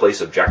how you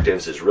place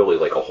objectives is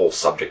really a whole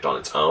subject on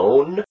its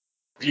own.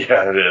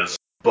 Yeah, it is.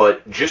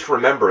 But just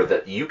remember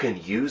that you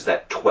can use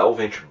that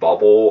 12-inch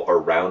bubble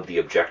around the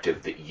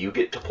objective that you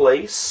get to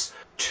place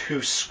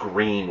to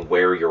screen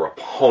where your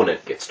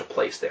opponent gets to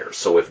place theirs.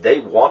 So if they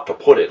want to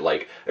put it,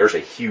 there's a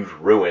huge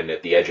ruin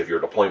at the edge of your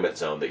deployment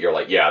zone that you're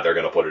yeah, they're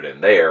going to put it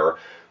in there,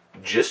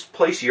 just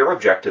place your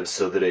objective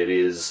so that it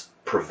is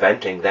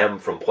preventing them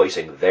from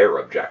placing their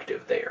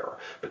objective there,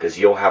 because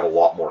you'll have a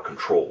lot more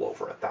control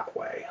over it that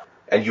way.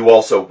 And you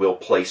also will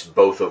place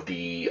both of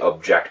the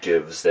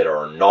objectives that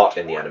are not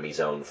in the enemy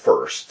zone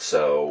first,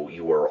 so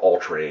you are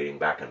alternating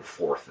back and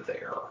forth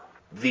there.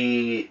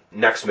 The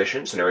next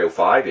mission, Scenario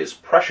 5, is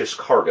Precious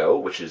Cargo,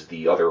 which is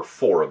the other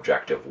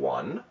 4-objective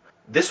one.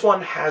 This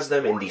one has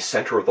them in the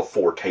center of the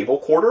 4 table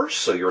quarters,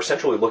 so you're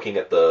essentially looking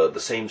at the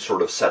same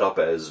sort of setup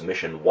as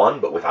Mission 1,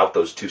 but without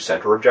those 2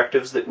 center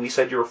objectives that we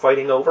said you were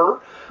fighting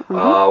over,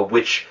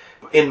 which,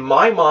 in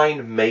my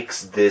mind,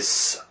 makes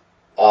this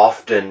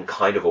often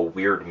kind of a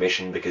weird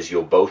mission, because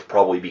you'll both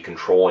probably be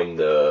controlling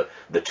the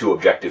 2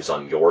 objectives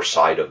on your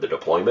side of the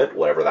deployment,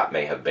 whatever that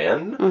may have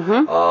been.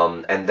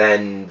 And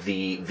then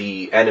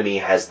the enemy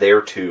has their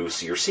 2,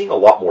 so you're seeing a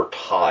lot more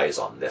ties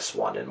on this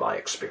one, in my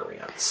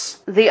experience.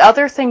 The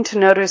other thing to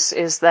notice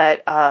is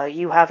that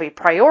you have a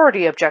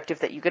priority objective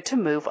that you get to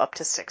move up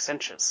to 6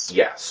 inches.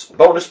 Yes.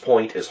 Bonus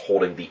point is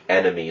holding the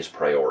enemy's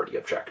priority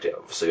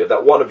objective. So you have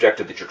that one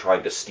objective that you're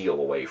trying to steal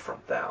away from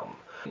them.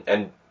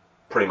 And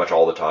pretty much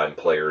all the time,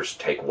 players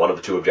take one of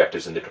the 2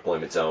 objectives in the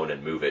deployment zone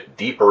and move it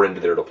deeper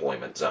into their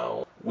deployment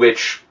zone,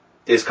 which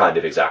is kind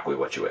of exactly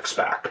what you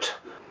expect.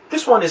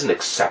 This one isn't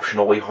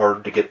exceptionally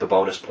hard to get the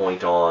bonus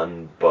point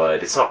on,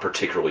 but it's not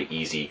particularly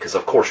easy, because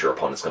of course your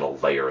opponent's going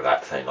to layer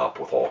that thing up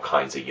with all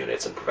kinds of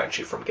units and prevent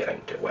you from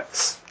getting to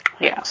it.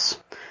 Yes.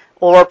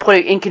 Or put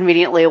it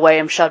inconveniently away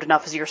and shoved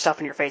enough of your stuff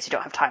in your face you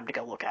don't have time to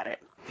go look at it.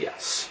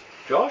 Yes.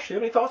 Josh, you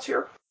have any thoughts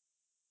here?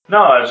 No,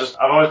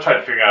 I've always tried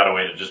to figure out a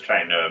way to just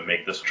try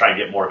and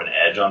get more of an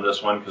edge on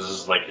this one, because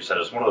this is, like you said,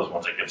 it's one of those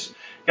ones that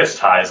gets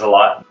ties a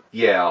lot.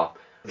 Yeah.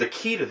 The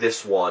key to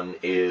this one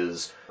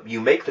is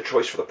you make the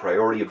choice for the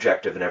priority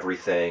objective and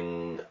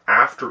everything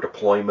after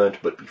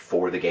deployment, but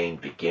before the game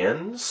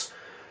begins.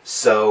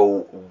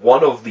 So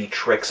one of the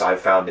tricks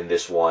I've found in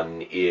this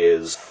one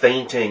is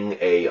feinting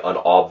an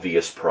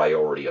obvious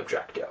priority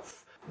objective.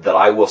 That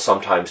I will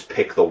sometimes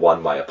pick the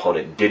one my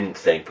opponent didn't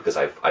think, because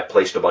I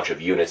placed a bunch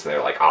of units and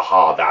they're like,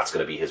 aha, that's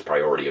going to be his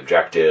priority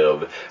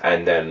objective,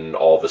 and then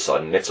all of a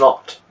sudden it's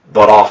not.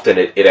 But often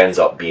it ends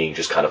up being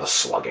just kind of a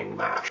slugging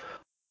match.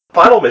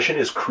 Final mission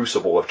is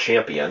Crucible of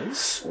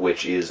Champions,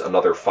 which is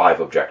another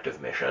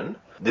 5-objective mission.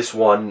 This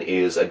one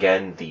is,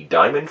 again, the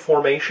diamond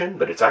formation,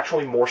 but it's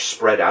actually more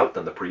spread out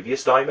than the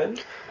previous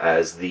diamond,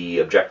 as the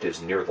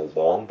objectives near the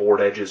long board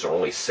edges are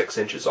only 6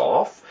 inches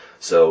off.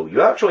 So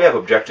you actually have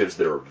objectives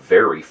that are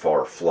very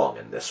far flung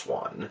in this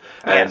one.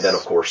 And then,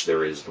 of course,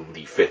 there is the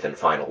 5th and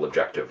final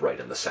objective right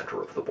in the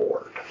center of the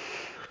board.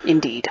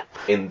 Indeed.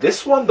 In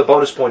this one, the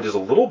bonus point is a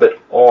little bit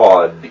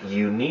odd.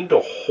 You need to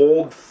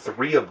hold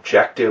 3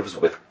 objectives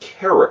with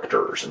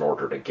characters in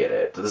order to get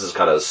it. This is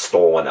kind of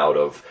stolen out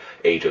of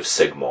Age of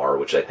Sigmar,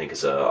 which I think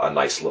is a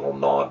nice little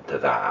nod to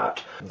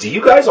that. Do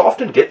you guys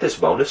often get this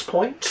bonus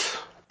point?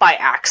 By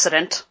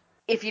accident.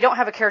 If you don't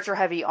have a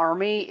character-heavy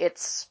army,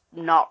 it's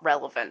not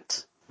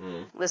relevant.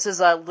 This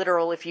is a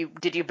literal,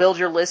 did you build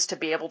your list to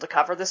be able to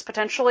cover this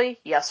potentially?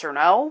 Yes or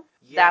no?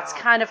 Yeah. That's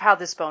kind of how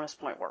this bonus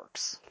point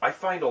works. I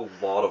find a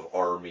lot of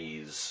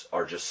armies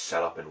are just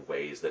set up in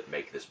ways that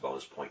make this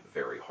bonus point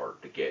very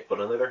hard to get.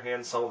 But on the other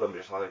hand, some of them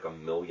just have like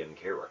 1 million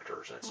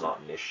characters, and it's not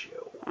an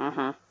issue.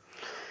 Mm-hmm.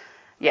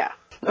 Yeah.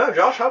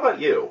 Josh, how about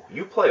you?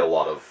 You play a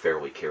lot of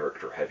fairly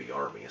character-heavy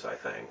armies, I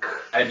think.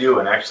 I do,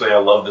 and actually I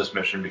love this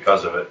mission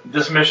because of it.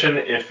 This mission,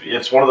 if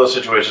it's one of those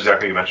situations,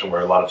 exactly you mentioned,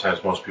 where a lot of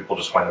times most people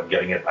just wind up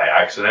getting it by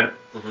accident.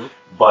 Mm-hmm.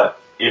 But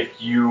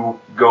if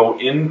you go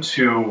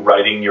into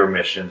writing your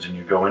missions and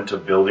you go into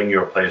building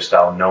your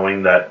playstyle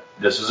knowing that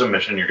this is a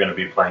mission, you're going to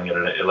be playing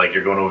it like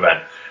you're going to an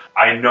event.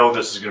 I know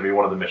this is going to be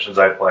one of the missions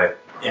I play,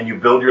 and you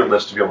build your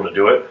list to be able to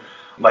do it.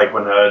 Like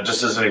when,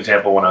 just as an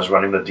example, when I was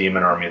running the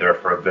demon army there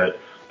for a bit,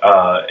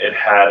 it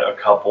had a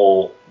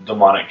couple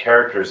demonic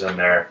characters in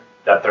there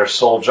that their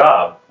sole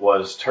job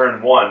was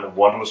turn one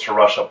was to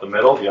rush up the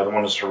middle, the other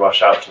one was to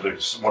rush out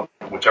to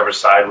whichever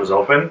side was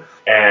open,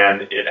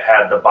 and it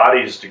had the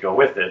bodies to go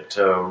with it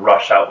to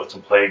rush out with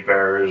some plague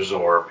bearers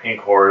or pink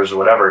horrors or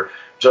whatever,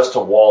 just to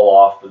wall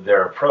off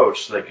their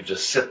approach so they could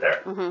just sit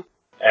there. Mm-hmm.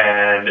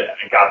 And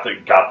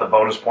got the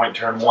bonus point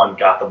turn 1,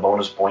 got the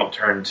bonus point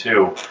turn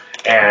 2,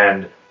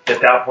 and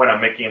at that point,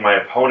 I'm making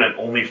my opponent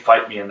only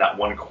fight me in that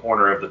one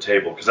corner of the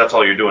table, because that's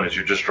all you're doing is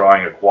you're just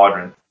drawing a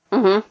quadrant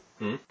and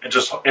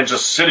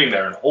just sitting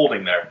there and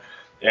holding there.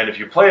 And if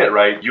you play it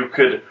right, you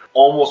could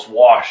almost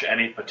wash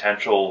any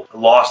potential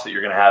loss that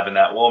you're going to have in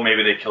that. Well,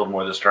 maybe they killed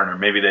more this turn, or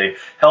maybe they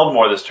held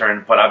more this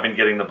turn, but I've been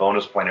getting the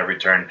bonus point every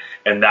turn,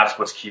 and that's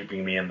what's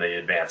keeping me in the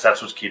advance.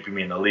 That's what's keeping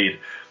me in the lead.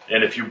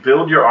 And if you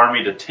build your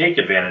army to take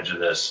advantage of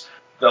this,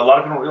 a lot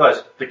of people don't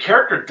realize the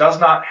character does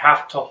not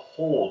have to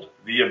hold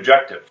the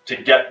objective to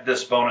get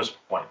this bonus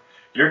point.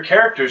 Your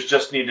characters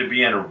just need to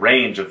be in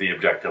range of the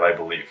objective, I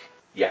believe.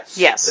 Yes.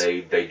 Yes.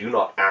 They do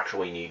not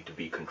actually need to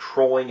be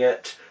controlling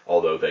it,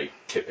 although they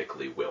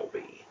typically will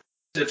be.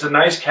 It's a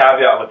nice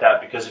caveat with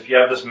that, because if you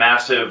have this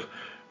massive,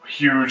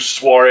 huge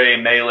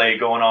soiree melee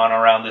going on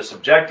around this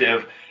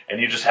objective,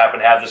 and you just happen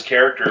to have this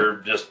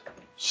character just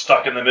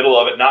stuck in the middle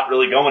of it, not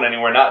really going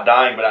anywhere, not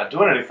dying, but not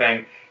doing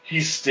anything,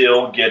 he's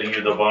still getting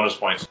you the bonus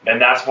points. And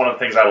that's one of the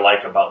things I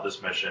like about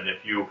this mission.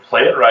 If you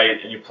play it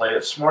right and you play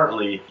it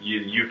smartly,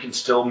 you can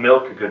still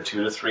milk a good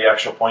 2 to 3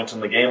 extra points in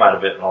the game out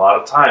of it. And a lot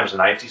of times, in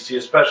ITC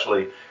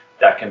especially,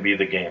 that can be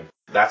the game.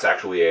 That's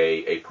actually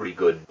a pretty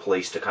good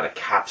place to kind of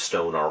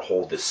capstone our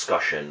whole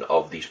discussion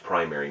of these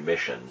primary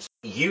missions.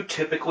 You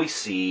typically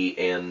see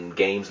in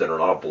games that are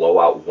not a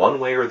blowout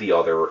one way or the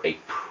other a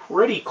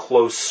pretty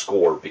close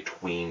score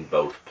between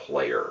both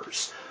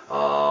players.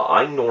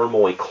 I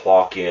normally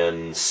clock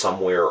in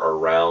somewhere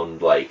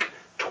around like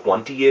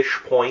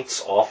 20-ish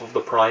points off of the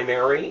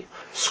primary.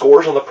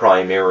 Scores on the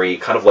primary,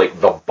 kind of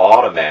like the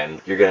bottom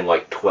end, you're getting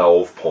like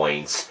 12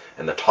 points,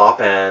 and the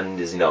top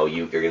end is,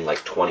 you're getting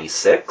like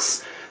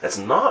 26. That's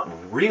not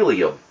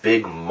really a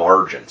big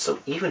margin, so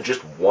even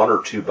just 1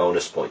 or 2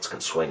 bonus points can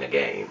swing a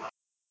game.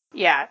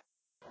 Yeah.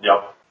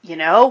 Yep.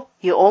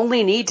 You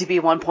only need to be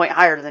 1 point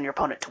higher than your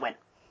opponent to win.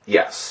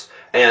 Yes,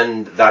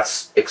 and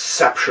that's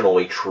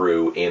exceptionally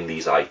true in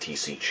these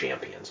ITC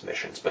Champions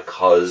missions,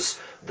 because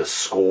the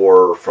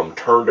score from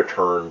turn to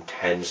turn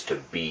tends to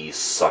be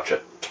such a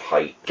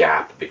tight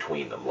gap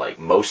between them. Like,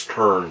 most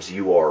turns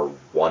you are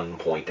 1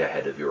 point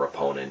ahead of your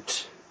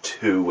opponent,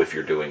 2 if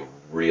you're doing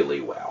really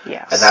well.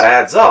 Yes. And that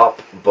adds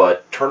up,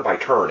 but turn by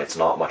turn it's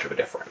not much of a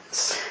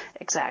difference.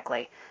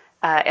 Exactly.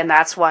 And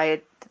that's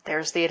why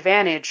there's the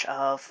advantage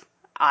of,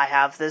 I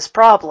have this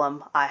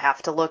problem, I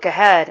have to look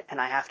ahead,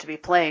 and I have to be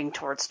playing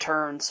towards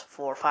turns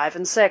 4, 5,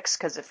 and 6,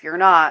 because if you're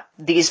not,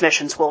 these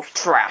missions will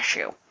trash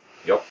you.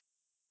 Yep.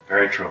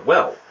 Very true.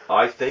 Well,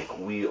 I think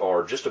we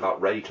are just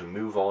about ready to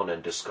move on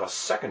and discuss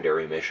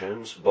secondary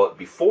missions, but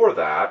before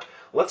that,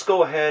 let's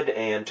go ahead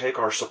and take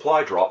our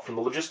supply drop from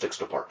the logistics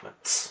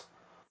departments.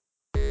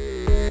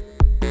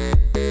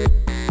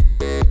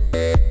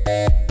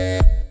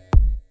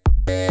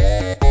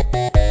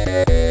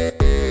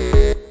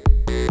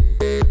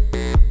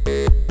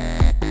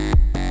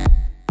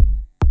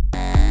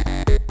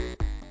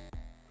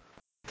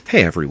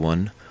 Hey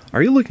everyone,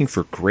 are you looking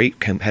for great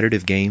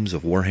competitive games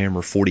of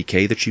Warhammer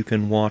 40k that you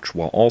can watch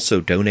while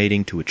also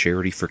donating to a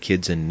charity for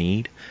kids in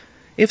need?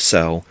 If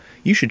so,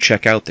 you should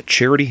check out the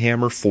Charity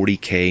Hammer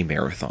 40k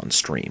Marathon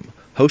stream,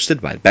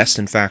 hosted by Best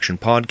in Faction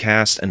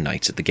Podcast and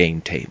Knights at the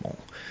Game Table.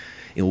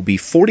 It will be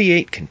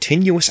 48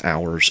 continuous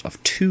hours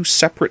of 2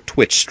 separate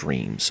Twitch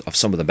streams of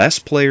some of the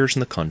best players in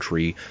the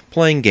country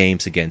playing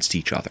games against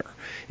each other,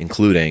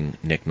 including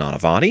Nick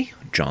Nanavati,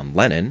 John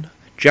Lennon,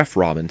 Jeff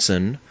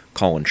Robinson,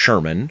 Colin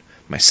Sherman,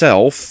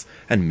 myself,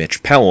 and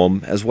Mitch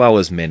Pelham, as well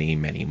as many,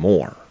 many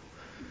more.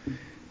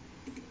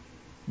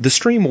 The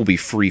stream will be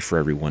free for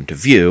everyone to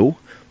view,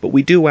 but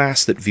we do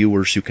ask that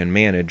viewers who can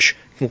manage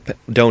will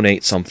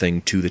donate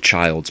something to the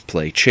Child's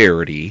Play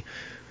charity.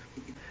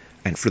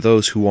 And for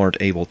those who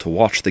aren't able to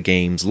watch the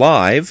games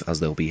live, as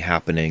they'll be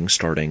happening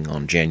starting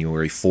on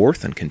January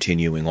 4th and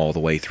continuing all the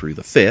way through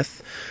the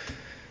 5th,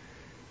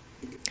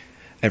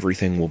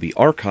 everything will be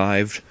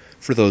archived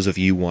for those of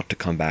you who want to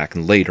come back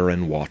later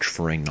and watch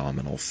for a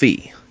nominal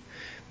fee.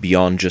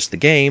 Beyond just the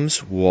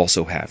games, we'll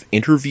also have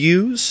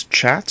interviews,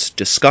 chats,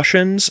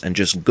 discussions, and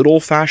just good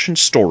old-fashioned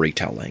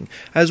storytelling,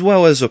 as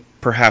well as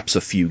perhaps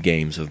a few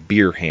games of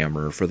Beer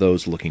Hammer for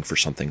those looking for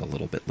something a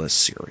little bit less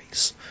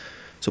serious.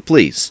 So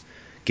please,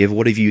 give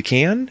whatever you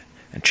can,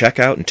 and check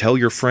out and tell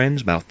your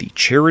friends about the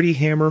Charity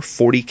Hammer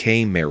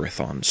 40K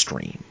Marathon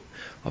stream,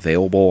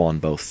 available on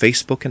both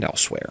Facebook and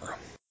elsewhere.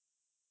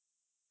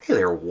 Hey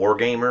there,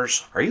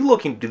 Wargamers. Are you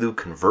looking to do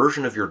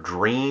conversion of your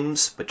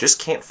dreams, but just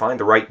can't find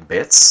the right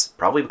bits?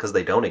 Probably because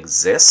they don't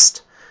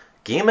exist?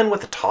 Gammon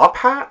with a top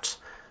hat?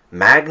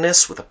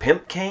 Magnus with a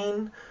pimp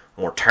cane?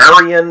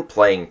 Mortarion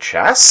playing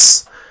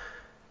chess?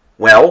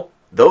 Well,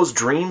 those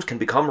dreams can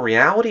become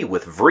reality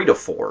with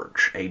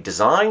Vritaforge, a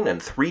design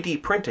and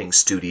 3D printing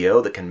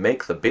studio that can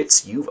make the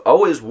bits you've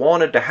always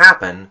wanted to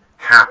happen,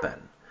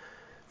 happen.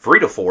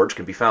 Vritaforge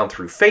can be found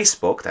through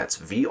Facebook, that's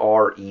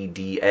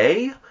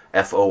VREDA,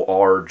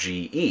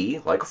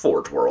 FORGE, like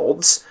Forge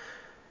Worlds.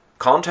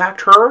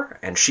 Contact her,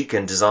 and she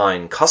can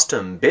design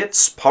custom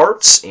bits,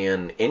 parts,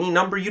 in any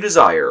number you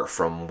desire,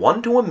 from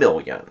 1 to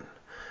 1,000,000.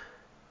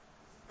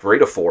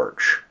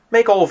 Vritaforge.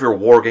 Make all of your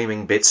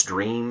wargaming bits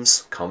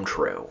dreams come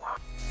true.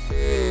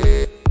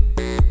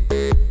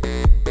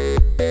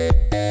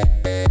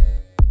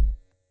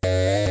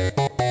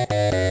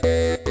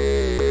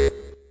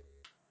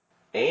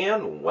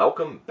 And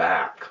welcome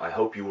back. I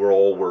hope you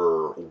all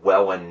were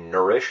well and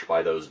nourished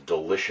by those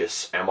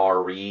delicious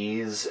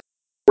MREs.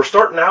 We're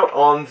starting out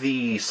on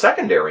the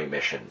secondary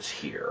missions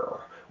here,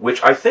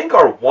 which I think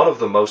are one of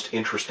the most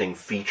interesting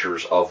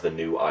features of the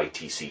new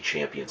ITC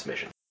Champions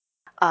mission.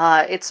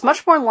 It's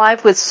much more in line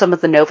with some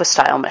of the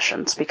Nova-style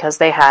missions, because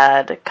they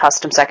had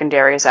custom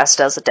secondaries, as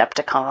does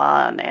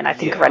Adepticon, and I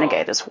think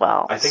Renegade as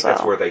well. I think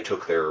that's where they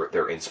took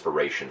their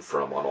inspiration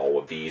from on all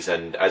of these,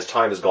 and as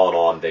time has gone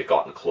on, they've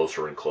gotten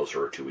closer and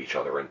closer to each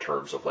other in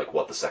terms of like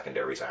what the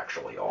secondaries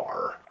actually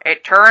are.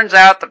 It turns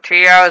out the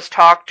TOs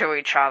talk to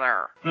each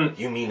other.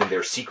 You mean in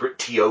their secret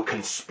TO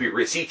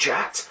conspiracy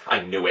chat? I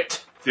knew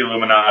it. The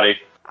Illuminati.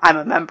 I'm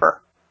a member.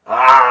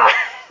 Ah!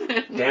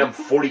 Damn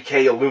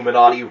 40K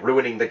Illuminati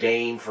ruining the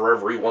game for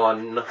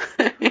everyone.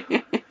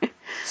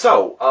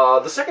 So,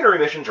 the secondary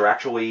missions are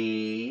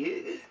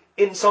actually,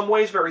 in some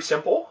ways, very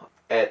simple.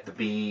 At the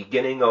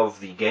beginning of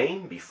the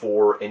game,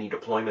 before any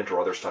deployment or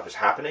other stuff is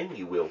happening,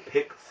 you will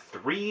pick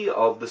 3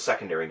 of the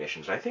secondary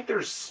missions. I think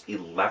there's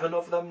 11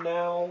 of them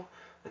now.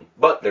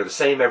 But they're the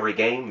same every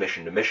game,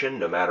 mission to mission,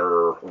 no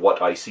matter what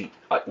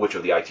which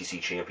of the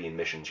ITC Champion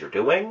missions you're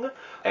doing.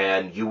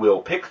 And you will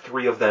pick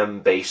 3 of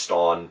them based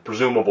on,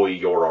 presumably,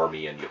 your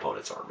army and the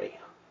opponent's army.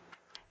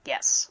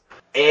 Yes.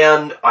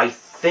 And I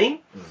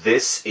think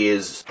this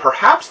is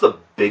perhaps the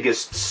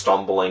biggest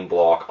stumbling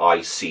block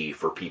I see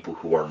for people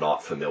who are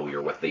not familiar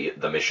with the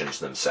missions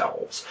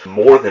themselves.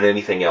 More than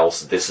anything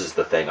else, this is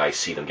the thing I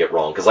see them get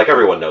wrong, because like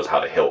everyone knows how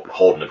to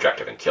hold an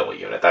objective and kill a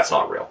unit. That's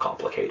not real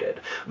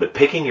complicated. But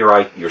picking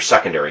your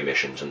secondary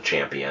missions and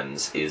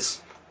champions is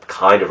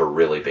kind of a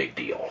really big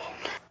deal.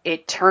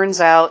 It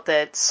turns out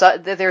that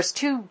there's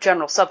 2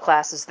 general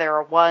subclasses. There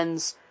are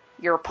ones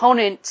your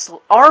opponent's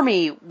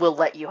army will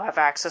let you have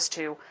access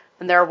to,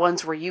 and there are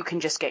ones where you can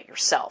just get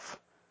yourself.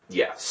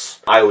 Yes.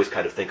 I always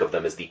kind of think of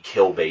them as the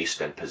kill-based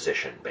and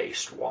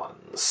position-based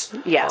ones.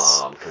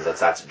 Yes. Because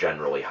that's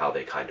generally how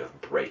they kind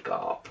of break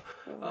up.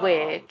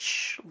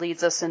 Which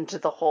leads us into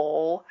the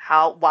whole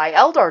why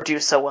Eldar do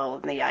so well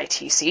in the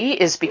ITC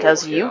is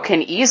because you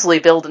can easily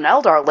build an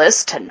Eldar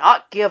list to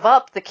not give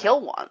up the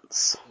kill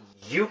ones.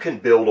 You can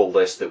build a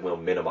list that will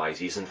minimize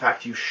these. In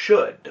fact, you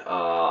should.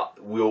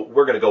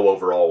 We're going to go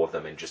over all of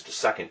them in just a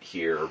second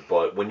here,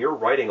 but when you're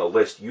writing a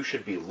list, you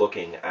should be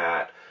looking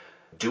at,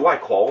 do I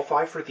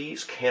qualify for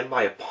these? Can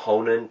my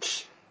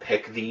opponent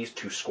pick these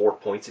to score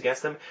points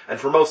against them? And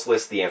for most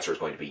lists, the answer is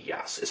going to be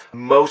yes.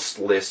 Most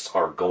lists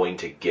are going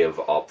to give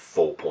up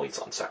full points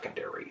on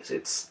secondaries.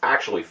 It's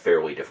actually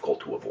fairly difficult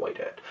to avoid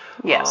it.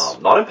 Yes.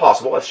 Not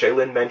impossible. As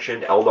Shaylin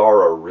mentioned, Eldar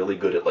are really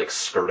good at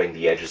skirting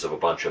the edges of a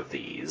bunch of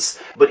these.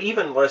 But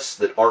even lists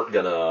that aren't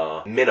going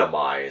to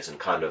minimize and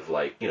kind of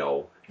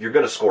you're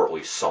going to score at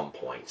least some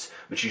points.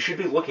 But you should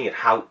be looking at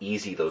how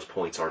easy those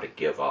points are to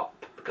give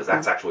up, because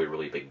that's actually a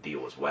really big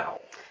deal as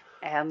well.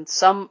 And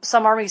some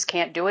armies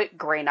can't do it.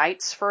 Grey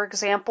Knights, for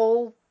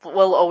example,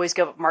 will always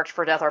give up March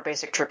for Death. Our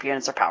basic troop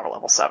units are power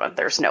level 7.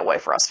 There's no way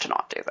for us to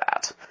not do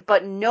that.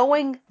 But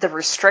knowing the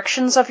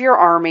restrictions of your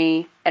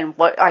army and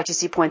what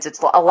ITC points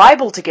it's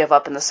liable to give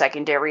up in the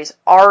secondaries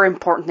are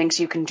important things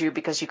you can do,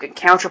 because you can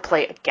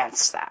counterplay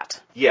against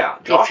that. Yeah,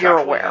 Josh if you're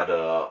actually aware. had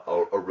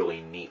a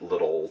really neat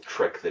little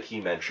trick that he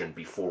mentioned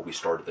before we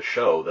started the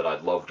show that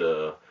I'd love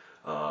to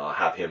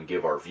have him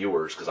give our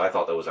viewers, because I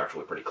thought that was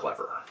actually pretty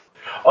clever.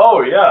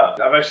 Oh, yeah.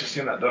 I've actually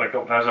seen that done a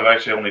couple times. I've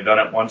actually only done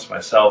it once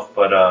myself,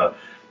 but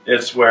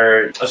it's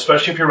where,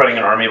 especially if you're running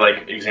an army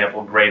like,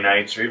 example, Grey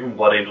Knights or even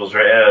Blood Angels,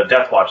 or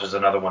Death Watch is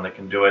another one that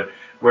can do it,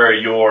 where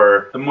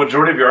the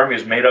majority of your army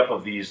is made up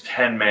of these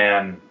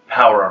 10-man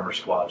power armor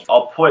squads.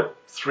 I'll put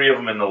 3 of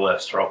them in the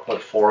list, or I'll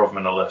put 4 of them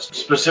in the list,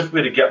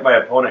 specifically to get my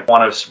opponent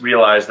want to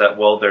realize that,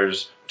 well,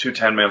 there's 2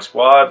 10-man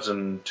squads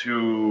and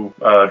 2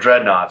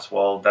 dreadnoughts.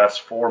 Well, that's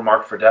 4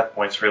 marked for death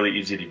points, really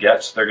easy to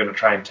get, so they're going to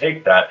try and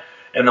take that.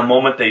 And the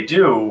moment they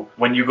do,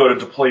 when you go to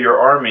deploy your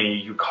army,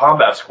 you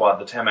combat squad,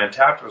 the 10-man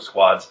tactical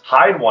squads,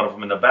 hide one of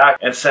them in the back,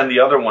 and send the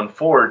other one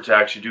forward to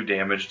actually do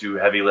damage, do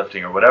heavy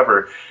lifting or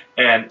whatever.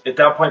 And at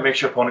that point, makes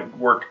your opponent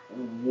work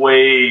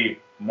way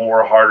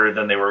more harder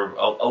than they were,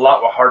 a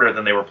lot harder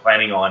than they were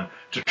planning on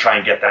to try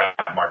and get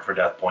that mark for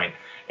death point.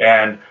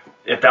 And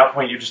at that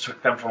point, you just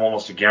took them from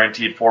almost a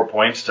guaranteed 4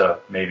 points to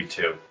maybe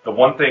 2. The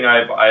one thing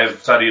I've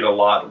studied a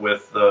lot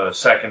with the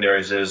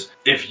secondaries is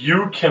if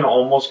you can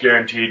almost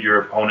guarantee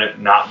your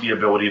opponent not the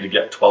ability to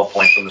get 12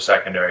 points from the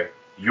secondary,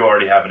 you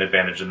already have an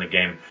advantage in the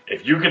game.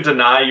 If you can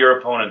deny your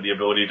opponent the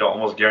ability to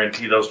almost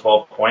guarantee those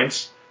 12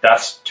 points,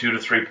 that's 2 to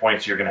 3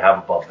 points you're going to have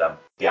above them.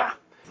 Yeah.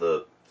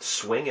 The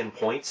swing in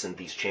points in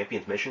these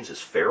Champions missions is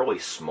fairly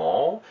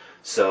small,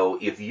 so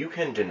if you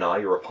can deny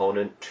your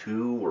opponent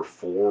 2 or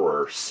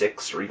 4 or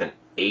 6 or even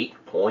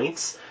 8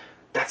 points,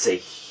 that's a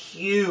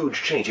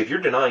huge change. If you're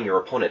denying your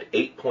opponent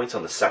 8 points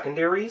on the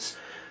secondaries,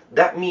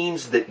 that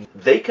means that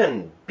they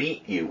can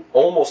beat you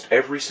almost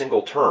every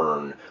single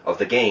turn of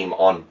the game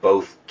on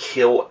both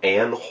kill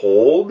and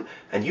hold,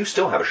 and you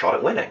still have a shot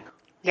at winning.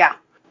 Yeah.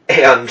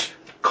 And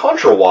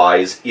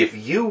contra-wise, if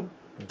you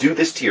do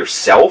this to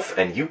yourself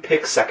and you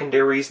pick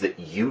secondaries that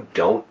you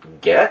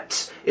don't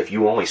get, if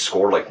you only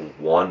score like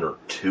 1 or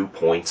 2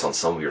 points on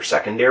some of your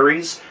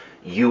secondaries,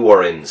 you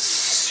are in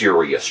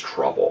serious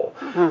trouble.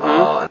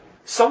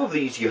 Some of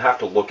these you have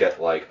to look at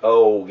like,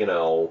 how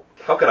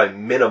can I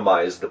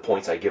minimize the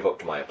points I give up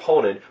to my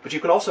opponent? But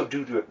you can also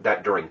do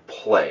that during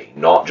play,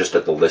 not just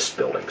at the list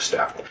building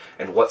step.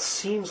 And what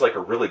seems like a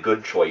really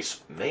good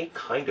choice may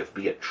kind of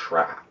be a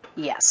trap.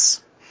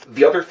 Yes.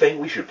 The other thing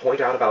we should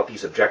point out about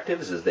these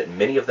objectives is that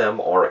many of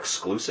them are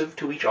exclusive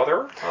to each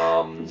other.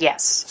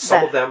 Yes.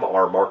 Some of them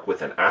are marked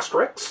with an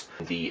asterisk.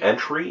 The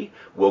entry,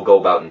 we'll go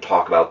about and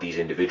talk about these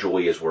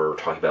individually as we're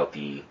talking about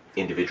the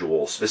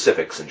individual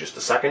specifics in just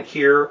a second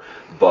here.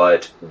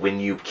 But when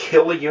you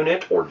kill a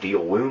unit or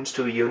deal wounds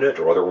to a unit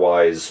or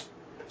otherwise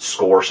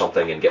score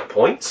something and get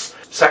points,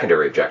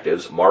 secondary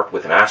objectives marked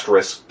with an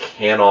asterisk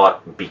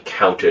cannot be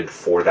counted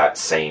for that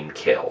same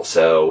kill.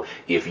 So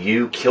if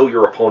you kill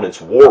your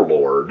opponent's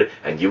warlord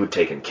and you had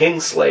taken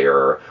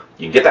Kingslayer,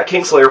 you can get that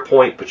Kingslayer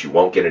point, but you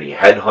won't get any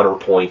Headhunter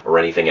point or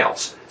anything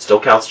else. Still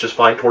counts just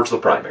fine towards the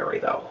primary,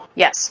 though.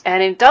 Yes,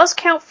 and it does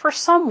count for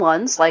some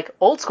ones, like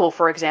Old School,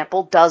 for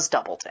example, does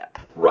double dip.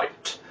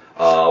 Right.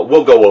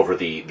 We'll go over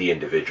the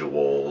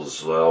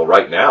individuals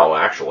right now,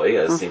 actually.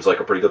 It seems like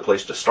a pretty good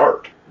place to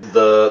start.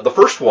 The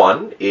first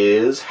one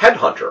is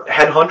Headhunter.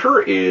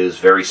 Headhunter is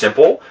very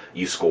simple.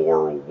 You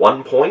score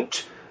 1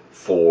 point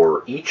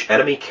for each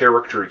enemy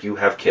character you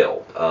have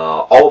killed.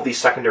 All of these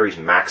secondaries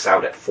max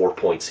out at 4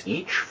 points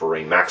each for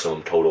a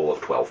maximum total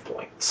of 12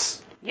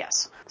 points.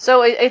 Yes.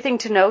 So a thing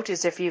to note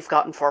is if you've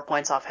gotten 4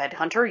 points off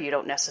Headhunter, you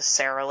don't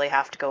necessarily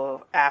have to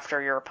go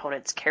after your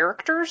opponent's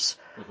characters,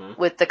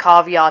 with the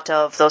caveat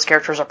of those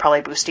characters are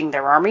probably boosting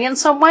their army in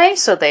some way,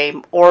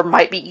 or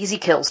might be easy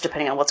kills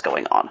depending on what's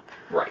going on.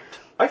 Right.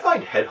 I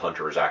find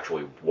Headhunter is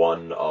actually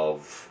one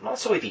of, not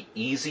necessarily the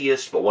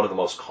easiest, but one of the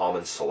most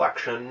common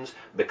selections,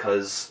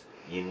 because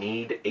you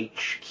need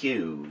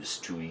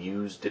HQs to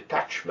use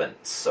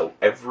detachments, so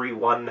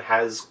everyone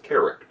has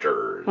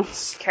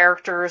characters.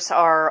 Characters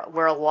are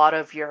where a lot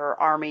of your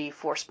army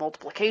force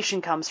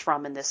multiplication comes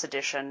from in this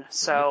edition,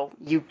 so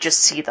you just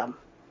see them.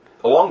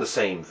 Along the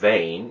same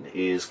vein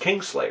is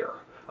Kingslayer.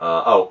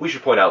 We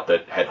should point out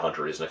that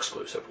Headhunter is an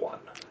exclusive one.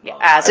 Yeah,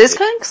 as is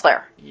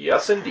Kingslayer.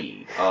 Yes,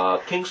 indeed.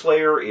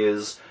 Kingslayer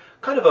is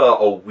kind of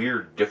a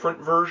weird, different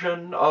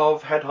version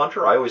of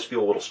Headhunter. I always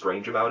feel a little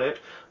strange about it,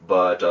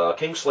 but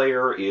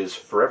Kingslayer is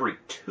for every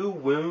 2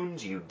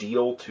 wounds you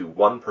deal to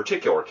one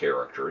particular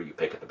character you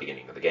pick at the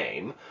beginning of the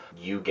game,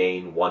 you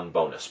gain 1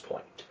 bonus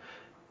point.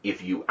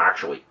 If you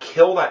actually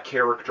kill that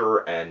character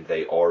and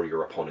they are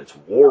your opponent's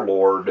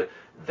warlord,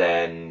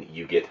 then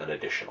you get an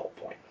additional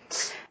point.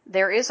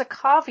 There is a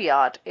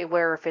caveat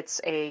where if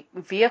it's a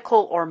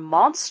vehicle or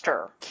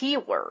monster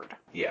keyword,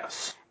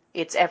 Yes.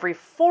 it's every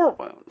 4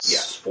 wounds.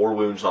 Yes, 4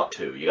 wounds, not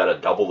 2. You gotta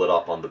double it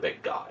up on the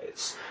big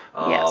guys.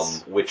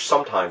 Yes. Which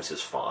sometimes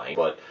is fine,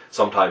 but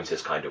sometimes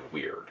is kind of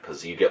weird,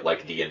 because you get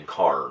like the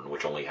Incarn,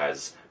 which only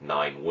has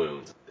 9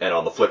 wounds. And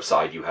on the flip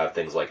side, you have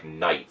things like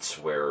Knights,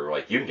 where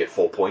like you can get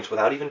full points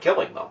without even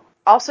killing them.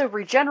 Also,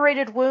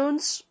 regenerated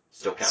wounds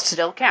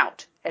Still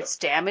count. It's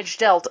damage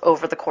dealt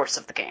over the course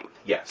of the game.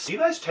 Yes. Do you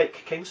guys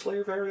take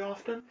Kingslayer very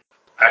often?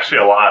 Actually,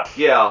 a lot.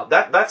 Yeah,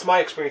 that's my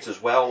experience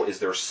as well, is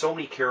there's so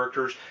many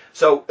characters.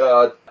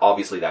 So,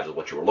 obviously that is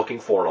what you were looking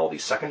for in all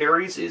these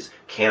secondaries, is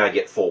can I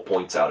get full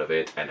points out of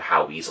it, and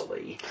how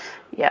easily?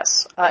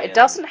 Yes. It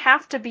doesn't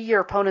have to be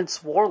your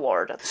opponent's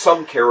warlord.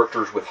 Some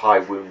characters with high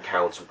wound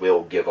counts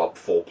will give up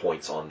full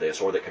points on this,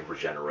 or they can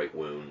regenerate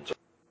wounds.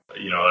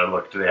 I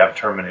look, do they have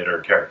Terminator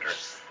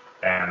characters?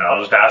 And I'll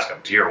just ask them,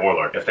 to your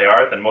warlord. If they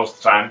are, then most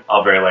of the time,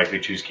 I'll very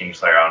likely choose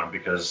Kingslayer on them,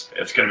 because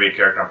it's going to be a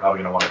character I'm probably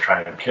going to want to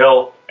try and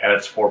kill, and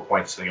it's 4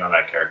 points sitting on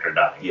that character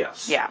dying.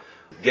 Yes. Yeah.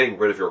 Getting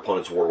rid of your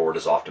opponent's warlord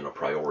is often a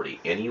priority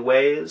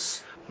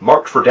anyways.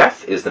 Marked for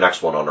Death is the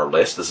next one on our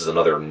list. This is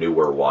another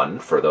newer one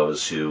for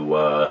those who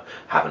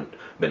haven't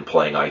been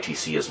playing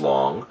ITC as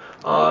long.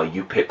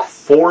 You pick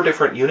 4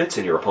 different units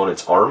in your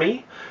opponent's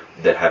army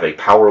that have a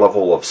power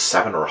level of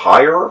 7 or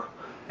higher,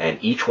 and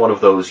each one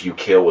of those you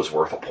kill is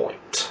worth a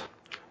point.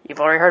 You've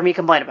already heard me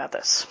complain about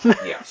this.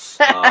 Yes.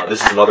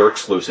 This is another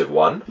exclusive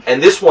one.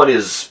 And this one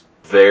is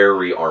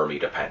very army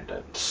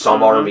dependent.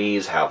 Some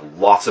armies have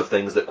lots of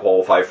things that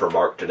qualify for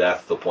Marked to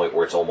Death, to the point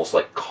where it's almost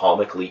like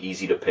comically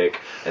easy to pick,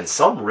 and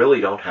some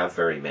really don't have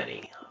very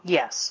many.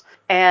 Yes.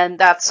 And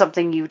that's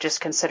something you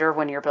just consider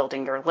when you're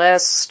building your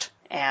list.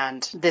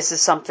 And this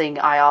is something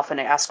I often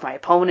ask my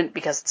opponent,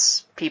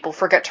 because people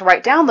forget to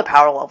write down the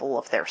power level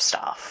of their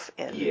stuff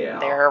in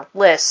their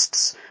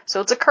lists.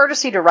 So it's a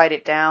courtesy to write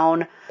it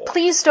down.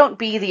 Please don't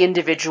be the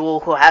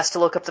individual who has to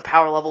look up the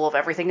power level of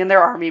everything in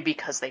their army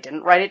because they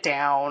didn't write it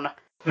down.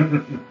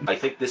 I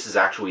think this is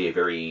actually a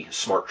very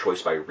smart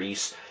choice by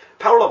Reese.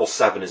 Power level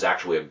 7 is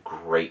actually a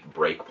great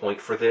breakpoint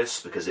for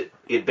this, because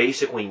it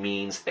basically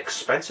means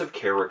expensive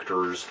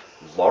characters,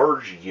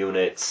 large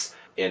units,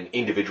 and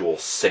individual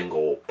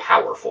single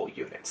powerful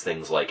units,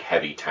 things like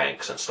heavy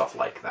tanks and stuff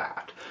like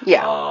that.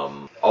 Yeah.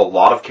 A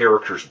lot of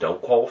characters don't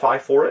qualify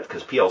for it,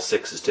 because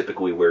PL6 is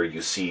typically where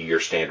you see your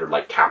standard,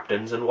 like,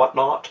 captains and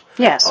whatnot.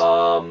 Yes.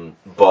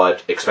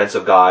 But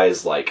expensive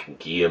guys like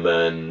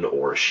Guilliman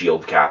or a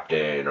shield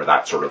captain or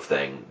that sort of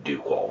thing do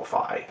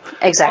qualify.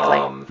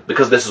 Exactly.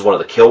 Because this is one of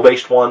the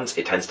kill-based ones,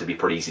 it tends to be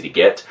pretty easy to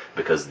get,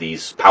 because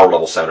these power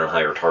level 7 and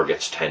higher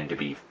targets tend to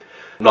be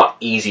not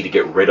easy to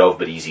get rid of,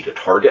 but easy to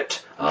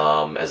target,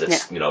 as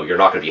it's, you're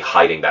not going to be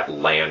hiding that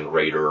Land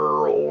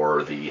Raider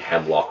or the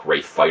Hemlock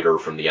Wraith Fighter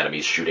from the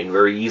enemies shooting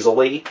very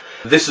easily.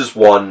 This is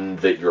one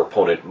that your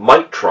opponent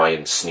might try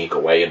and sneak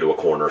away into a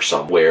corner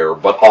somewhere,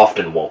 but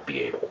often won't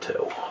be able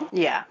to.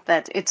 Yeah,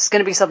 that it's going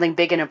to be something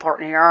big and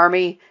important in your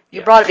army.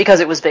 You brought it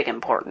because it was big and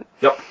important.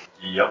 Yep.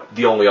 Yep.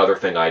 The only other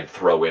thing I'd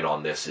throw in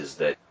on this is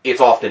that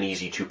it's often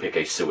easy to pick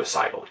a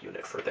suicidal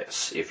unit for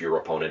this. If your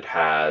opponent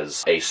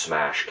has a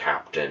Smash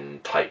Captain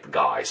type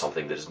guy,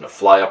 something that is going to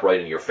fly up right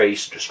in your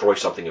face, destroy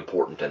something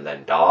important, and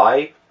then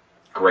die,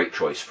 great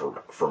choice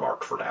for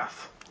Marked for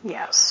Death.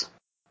 Yes.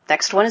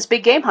 Next one is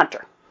Big Game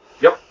Hunter.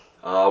 Yep.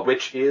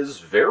 Which is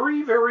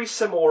very, very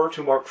similar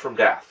to Marked from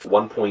Death.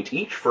 1 point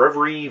each for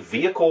every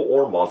vehicle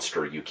or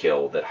monster you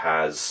kill that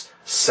has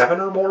 7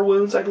 or more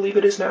wounds, I believe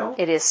it is now.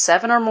 It is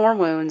 7 or more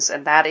wounds,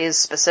 and that is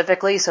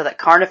specifically so that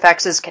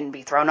Carnifexes can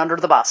be thrown under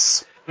the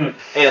bus. And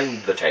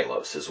the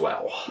Talos as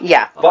well.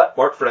 Yeah. But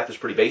Marked for Death is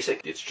pretty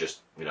basic. It's just,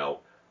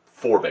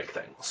 4 big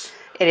things.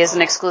 It is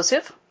an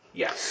exclusive.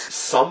 Yes.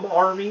 Some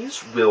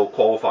armies will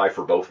qualify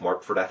for both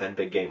Marked for Death and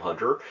Big Game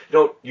Hunter. You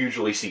don't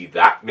usually see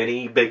that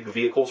many big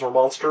vehicles or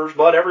monsters,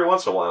 but every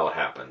once in a while it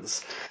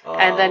happens.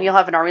 And then you'll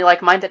have an army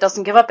like mine that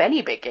doesn't give up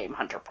any Big Game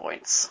Hunter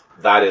points.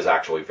 That is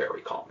actually very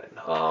common.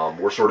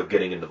 We're sort of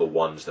getting into the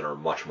ones that are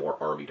much more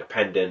army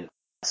dependent.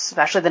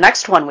 Especially the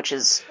next one, which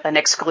is an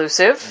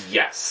exclusive.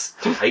 Yes.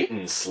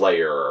 Titan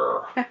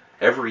Slayer.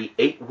 Every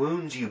 8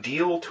 wounds you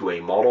deal to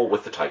a model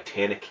with the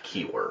Titanic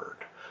keyword.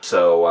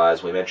 So,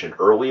 as we mentioned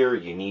earlier,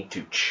 you need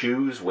to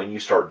choose when you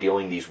start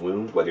dealing these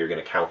wounds, whether you're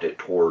going to count it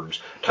towards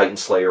Titan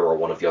Slayer or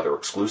one of the other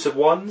exclusive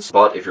ones.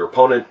 But if your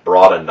opponent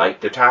brought a Knight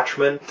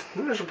detachment,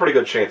 there's a pretty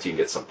good chance you can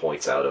get some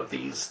points out of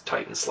these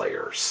Titan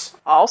Slayers.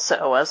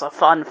 Also, as a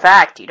fun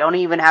fact, you don't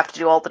even have to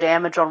do all the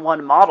damage on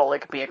one model.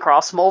 It can be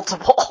across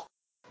multiple.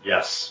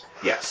 Yes.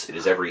 Yes, it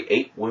is every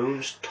 8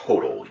 wounds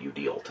total you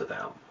deal to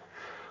them.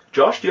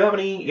 Josh, do you have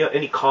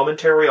any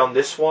commentary on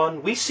this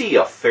one? We see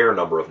a fair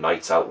number of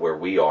Knights out where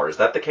we are. Is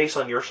that the case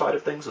on your side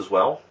of things as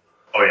well?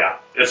 Oh yeah,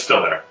 it's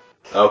still there.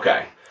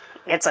 Okay.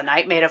 It's a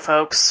Knight meta,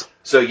 folks.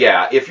 So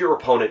yeah, if your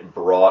opponent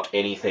brought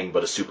anything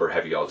but a super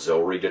heavy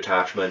auxiliary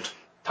detachment,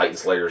 Titan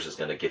Slayers is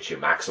going to get you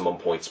maximum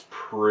points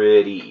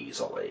pretty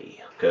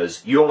easily.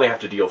 Because you only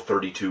have to deal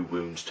 32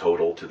 wounds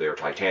total to their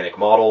Titanic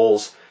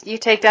models. You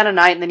take down a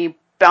Knight and then you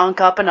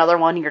bonk up another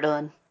one and you're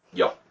done.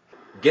 Yep.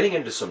 Getting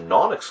into some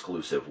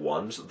non-exclusive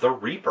ones, the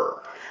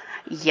Reaper.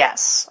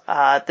 Yes.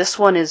 This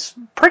one is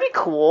pretty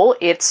cool.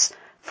 It's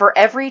for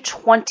every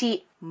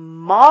 20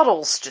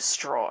 models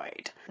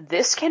destroyed.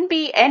 This can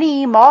be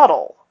any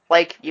model.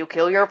 Like, you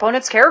kill your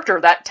opponent's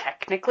character, that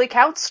technically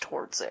counts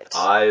towards it.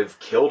 I've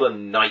killed a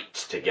knight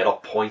to get a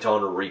point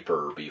on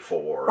Reaper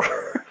before.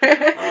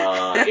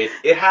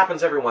 It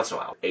happens every once in a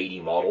while.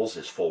 80 models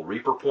is full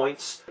Reaper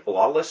points. A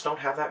lot of lists don't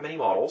have that many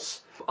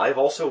models. I've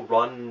also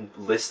run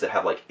lists that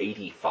have like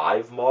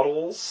 85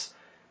 models.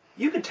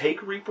 You can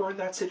take Reaper in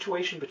that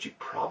situation, but you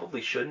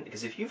probably shouldn't,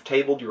 because if you've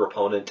tabled your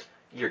opponent,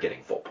 you're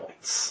getting full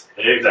points.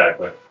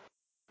 Exactly.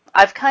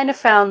 I've kind of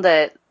found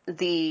that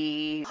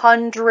the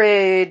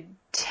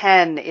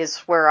 110 is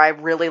where I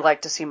really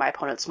like to see my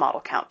opponent's model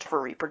count for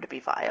Reaper to be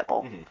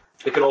viable. Mm-hmm.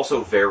 It can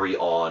also vary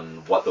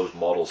on what those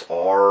models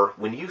are.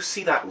 When you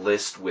see that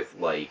list with,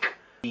 like,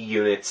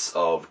 units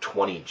of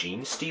 20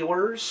 Gene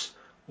Stealers,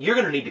 you're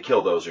going to need to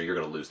kill those or you're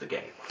going to lose the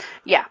game.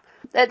 Yeah.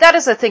 That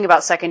is the thing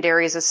about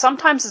secondaries, is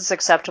sometimes it's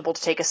acceptable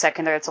to take a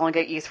secondary that's only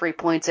get you 3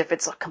 points if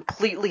it's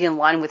completely in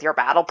line with your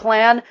battle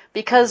plan,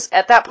 because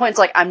at that point it's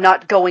like, I'm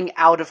not going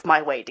out of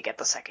my way to get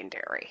the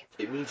secondary.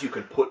 It means you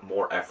can put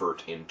more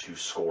effort into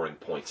scoring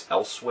points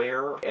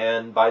elsewhere,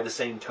 and by the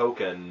same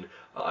token,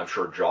 I'm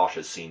sure Josh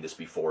has seen this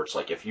before, it's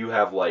like if you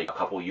have like a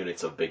couple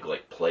units of big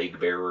like Plague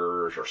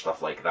Bearers or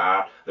stuff like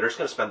that, they're just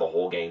going to spend the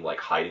whole game like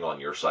hiding on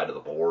your side of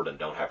the board and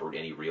don't have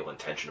any real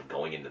intention of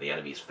going into the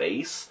enemy's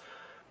face.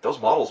 Those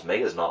models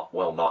may as not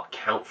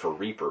count for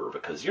Reaper,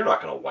 because you're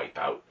not going to wipe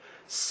out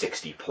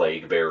 60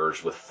 Plague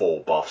Bearers with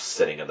full buffs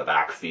sitting in the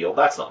backfield.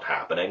 That's not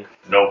happening.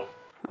 Nope.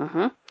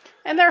 Mm-hmm.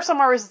 And there are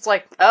some areas it's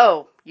like,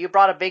 oh, you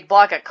brought a big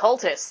block of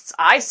cultists.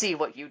 I see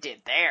what you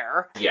did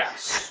there.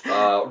 Yes.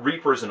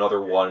 Reaper's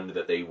another one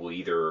that they will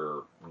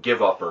either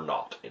give up or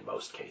not in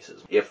most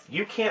cases. If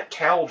you can't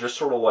tell just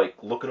sort of like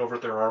looking over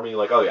at their army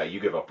like, oh yeah, you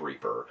give up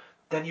Reaper,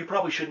 then you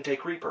probably shouldn't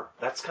take Reaper.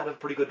 That's kind of a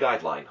pretty good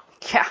guideline.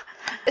 Yeah.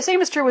 The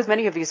same is true with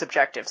many of these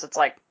objectives. It's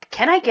like,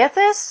 can I get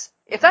this?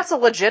 If that's a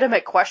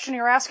legitimate question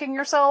you're asking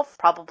yourself,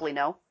 probably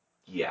no.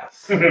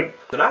 Yes. So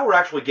now we're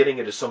actually getting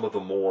into some of the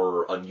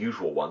more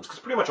unusual ones, because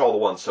pretty much all the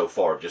ones so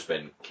far have just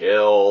been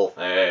kill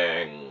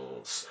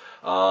things.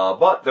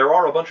 But there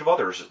are a bunch of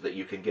others that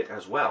you can get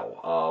as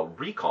well.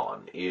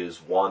 Recon is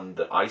one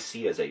that I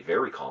see as a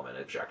very common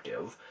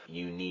objective.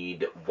 You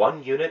need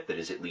one unit that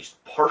is at least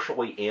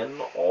partially in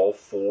all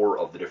 4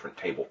 of the different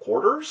table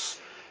quarters,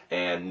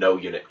 and no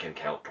unit can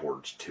count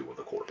towards 2 of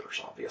the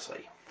quarters,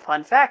 obviously.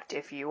 Fun fact,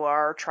 if you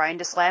are trying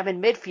to slam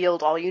in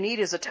midfield, all you need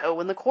is a toe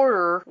in the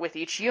quarter with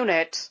each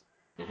unit.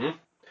 Mm-hmm.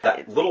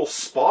 That little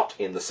spot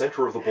in the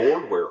center of the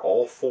board where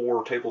all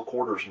 4 table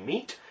quarters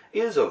meet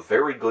is a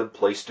very good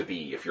place to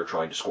be if you're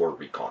trying to score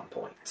recon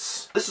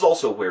points. This is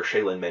also where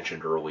Shaylin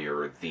mentioned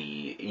earlier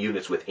the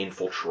units with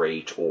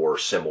infiltrate or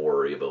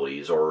similar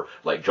abilities, or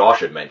like Josh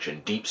had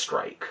mentioned, deep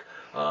strike.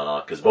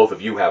 Because both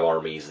of you have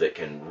armies that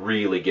can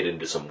really get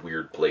into some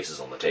weird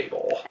places on the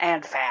table.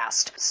 And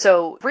fast.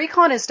 So,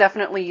 recon is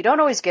definitely, you don't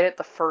always get it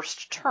the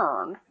first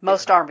turn.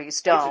 Most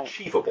armies don't. It's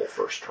achievable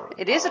first turn.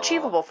 It is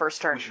achievable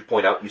first turn. We should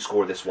point out you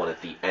score this one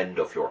at the end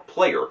of your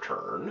player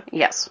turn.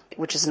 Yes,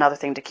 which is another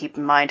thing to keep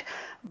in mind.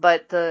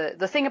 But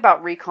the thing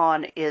about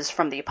recon is,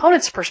 from the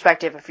opponent's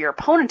perspective, if your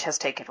opponent has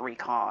taken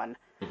recon,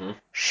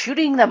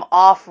 shooting them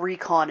off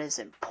recon is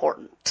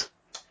important.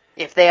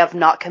 If they have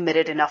not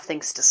committed enough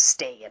things to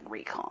stay in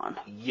recon.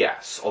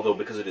 Yes, although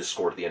because it is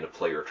scored at the end of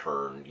player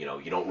turn, you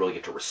don't really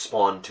get to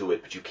respond to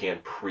it, but you can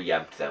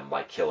preempt them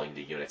by killing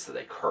the units that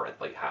they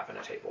currently have in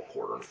a table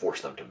quarter and force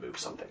them to move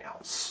something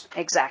else.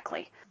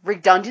 Exactly.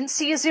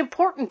 Redundancy is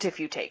important if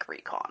you take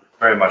recon.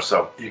 Very much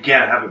so. You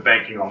can't have it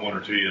banking on 1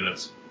 or 2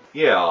 units.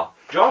 Yeah.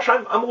 Josh,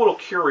 I'm a little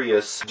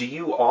curious. Do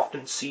you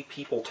often see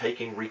people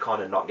taking recon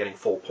and not getting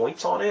full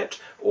points on it?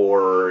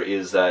 Or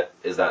is that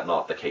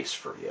not the case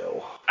for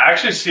you? I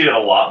actually see it a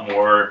lot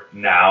more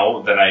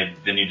now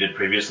than you did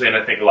previously, and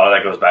I think a lot of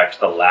that goes back to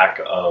the lack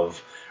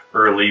of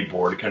early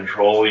board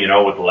control,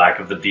 with the lack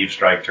of the deep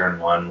strike turn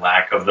 1,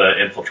 lack of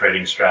the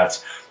infiltrating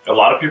strats. A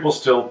lot of people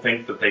still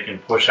think that they can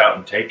push out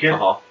and take it,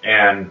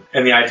 and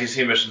in the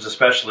ITC missions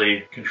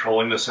especially,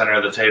 controlling the center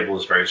of the table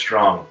is very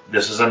strong.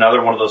 This is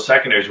another one of those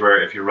secondaries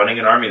where if you're running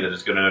an army that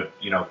is going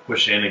to,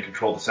 push in and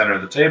control the center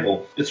of the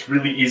table, it's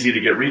really easy to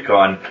get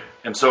recon.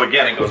 And so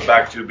again, it goes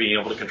back to being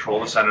able to control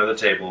the center of the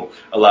table,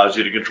 allows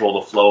you to control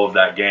the flow of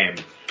that game,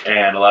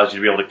 and allows you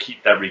to be able to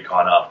keep that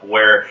recon up.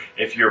 Where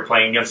if you're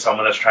playing against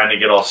someone that's trying to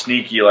get all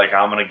sneaky, like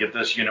I'm going to get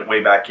this unit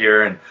way back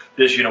here and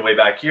this unit way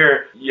back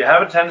here, you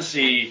have a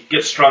tendency to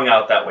get strung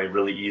out that way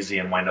really easy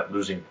and wind up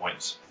losing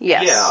points.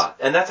 Yes. Yeah,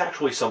 and that's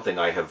actually something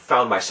I have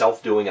found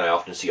myself doing and I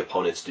often see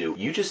opponents do.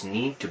 You just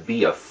need to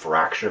be a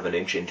fraction of an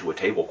inch into a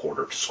table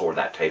quarter to score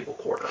that table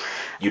quarter.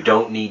 You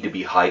don't need to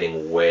be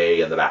hiding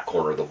way in the back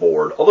corner of the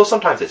board, although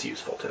sometimes it's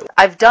useful too.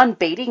 I've done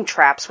baiting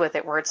traps with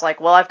it where it's like,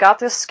 well, I've got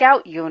this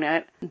scout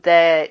unit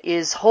that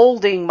is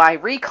holding my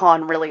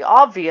recon really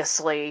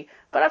obviously,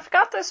 but I've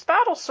got this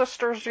Battle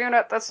Sisters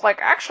unit that's like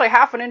actually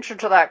half an inch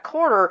into that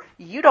corner.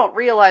 You don't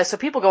realize, so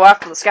people go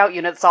after the scout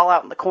unit that's all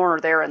out in the corner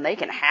there and they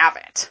can have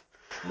it.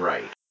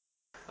 Right.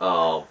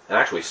 And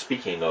actually,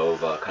 speaking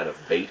of kind of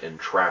bait and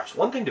traps,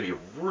 one thing to be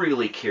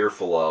really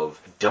careful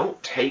of,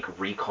 don't take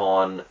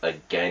recon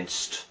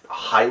against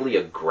highly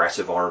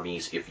aggressive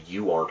armies if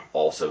you aren't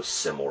also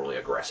similarly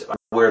aggressive.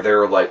 Where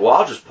they're like, well,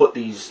 I'll just put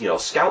these,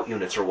 scout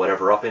units or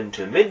whatever up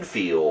into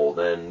midfield,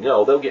 and,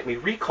 they'll get me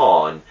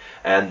recon,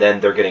 and then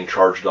they're getting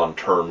charged on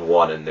turn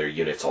 1 and their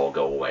units all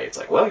go away. It's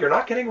like, well, you're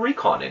not getting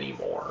recon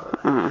anymore.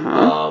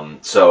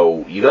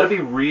 So you gotta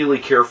be really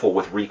careful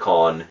with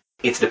recon.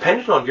 It's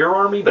dependent on your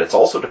army, but it's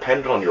also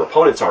dependent on your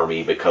opponent's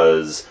army,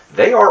 because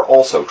they are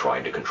also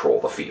trying to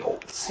control the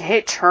fields.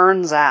 It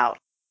turns out.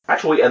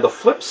 Actually, and the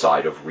flip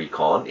side of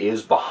recon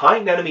is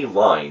behind enemy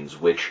lines,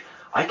 which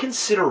I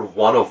consider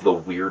one of the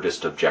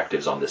weirdest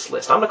objectives on this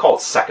list. I'm going to call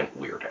it second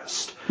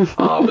weirdest,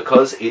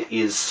 because it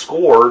is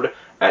scored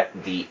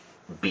at the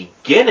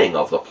beginning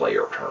of the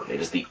player turn.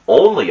 It is the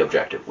only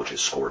objective which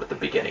is scored at the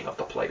beginning of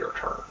the player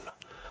turn.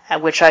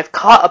 At which I've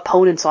caught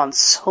opponents on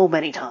so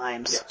many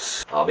times.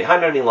 Yes.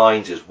 Behind enemy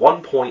lines is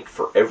 1 point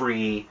for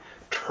every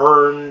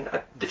turn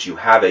that you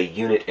have a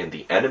unit in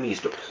the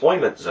enemy's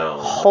deployment zone.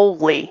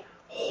 Wholly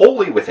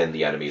within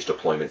the enemy's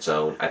deployment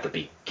zone at the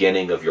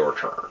beginning of your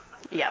turn.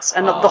 Yes,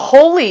 and the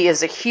wholly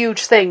is a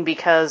huge thing,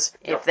 because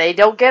if they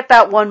don't get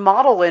that one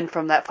model in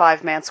from that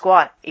 5-man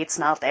squad, it's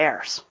not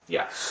theirs.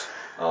 Yes.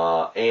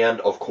 And,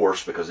 of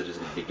course, because it is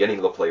the beginning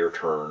of the player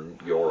turn,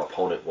 your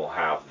opponent will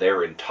have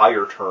their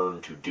entire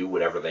turn to do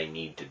whatever they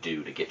need to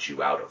do to get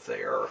you out of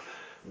there,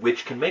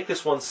 which can make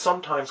this one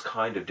sometimes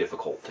kind of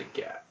difficult to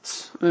get.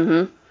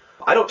 Mm-hmm.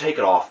 I don't take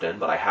it often,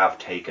 but I have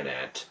taken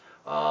it.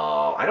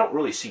 I don't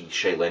really see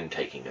Shaylin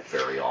taking it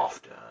very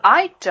often.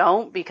 I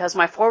don't, because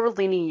my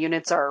forward-leaning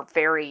units are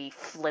very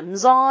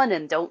flimson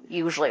and don't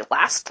usually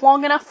last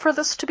long enough for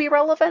this to be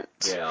relevant.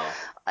 Yeah.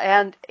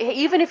 And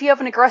even if you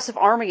have an aggressive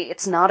army,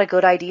 it's not a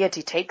good idea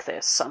to take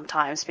this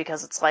sometimes,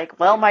 because it's like,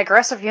 well, my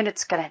aggressive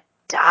unit's gonna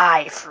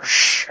die for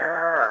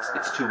sure.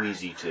 It's too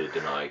easy to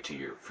deny to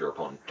your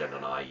opponent to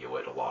deny you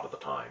it a lot of the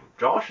time.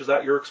 Josh, is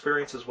that your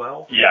experience as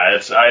well?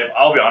 Yeah,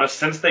 I'll be honest,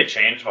 since they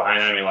changed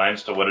behind enemy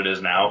lines to what it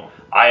is now,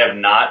 I have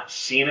not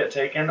seen it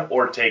taken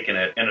or taken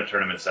it in a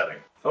tournament setting.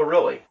 Oh,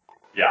 really?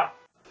 Yeah.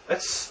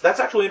 That's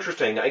actually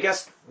interesting. I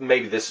guess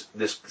maybe this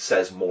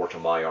says more to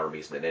my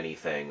armies than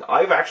anything.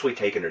 I've actually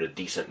taken it a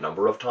decent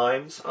number of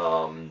times.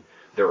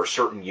 There are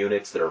certain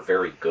units that are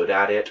very good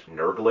at it.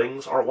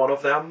 Nurglings are one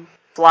of them.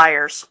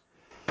 Flyers.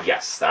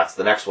 Yes, that's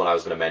the next one I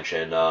was going to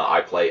mention.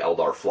 I play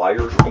Eldar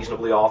Flyers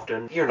reasonably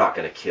often. You're not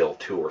going to kill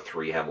 2 or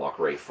 3 Hemlock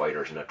Wraith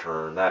fighters in a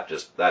turn. That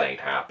ain't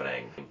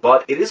happening.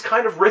 But it is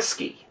kind of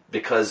risky,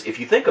 because if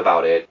you think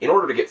about it, in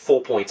order to get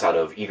full points out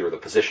of either of the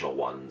positional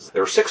ones,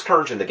 there are 6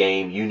 turns in the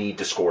game, you need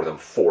to score them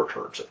 4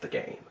 turns of the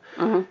game.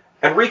 Mm-hmm.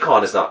 And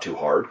recon is not too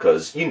hard,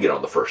 because you can get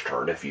on the first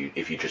turn if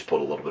you just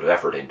put a little bit of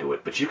effort into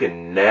it, but you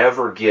can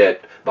never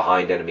get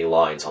behind enemy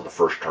lines on the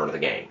first turn of the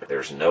game.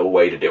 There's no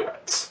way to do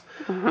it.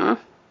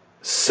 Mm-hmm.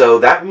 So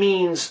that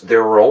means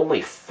there are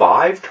only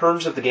 5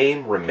 turns of the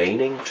game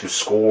remaining to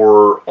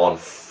score on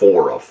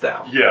 4 of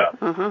them. Yeah.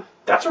 Mm-hmm.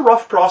 That's a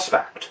rough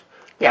prospect.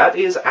 Yeah. That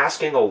is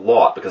asking a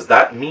lot, because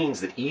that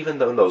means that even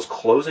though in those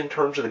closing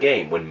turns of the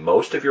game, when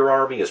most of your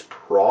army has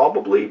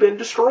probably been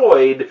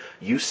destroyed,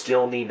 you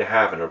still need to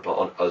have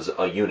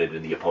a unit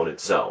in the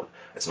opponent's zone.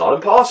 It's not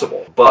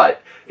impossible,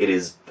 but it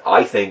is,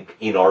 I think,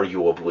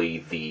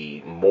 inarguably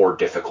the more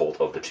difficult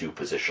of the 2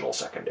 positional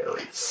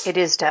secondaries. It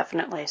is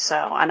definitely so,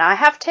 and I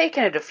have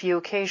taken it a few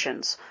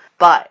occasions,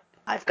 but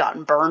I've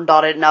gotten burned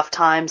on it enough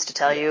times to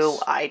tell you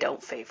I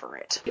don't favor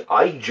it.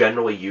 I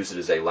generally use it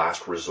as a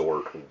last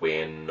resort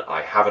when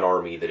I have an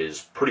army that is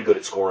pretty good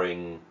at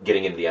scoring,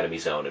 getting into the enemy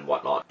zone and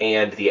whatnot,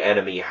 and the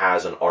enemy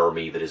has an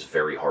army that is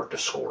very hard to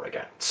score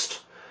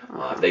against.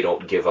 If they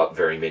don't give up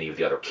very many of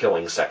the other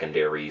killing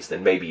secondaries,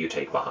 then maybe you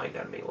take behind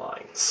enemy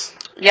lines.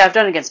 Yeah, I've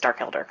done it against Dark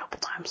Eldar a couple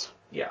times.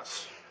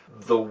 Yes.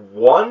 The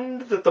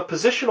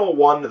positional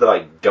one that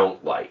I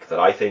don't like, that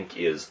I think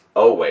is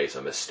always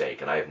a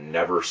mistake, and I have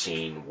never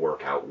seen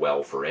work out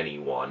well for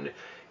anyone,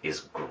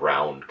 is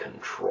ground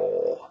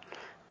control.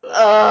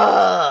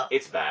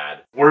 It's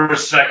bad.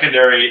 Worst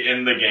secondary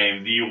in the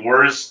game. The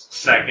worst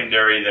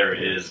secondary there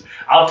is.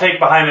 I'll take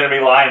behind enemy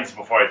lines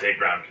before I take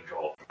ground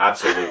control.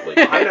 Absolutely.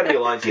 Behind enemy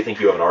lines, you think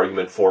you have an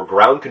argument for.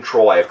 Ground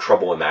control, I have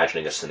trouble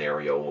imagining a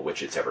scenario in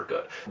which it's ever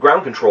good.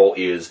 Ground control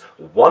is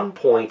 1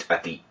 point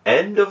at the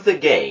end of the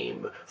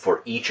game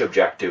for each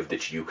objective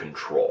that you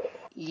control.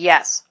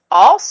 Yes.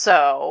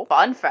 Also,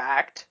 fun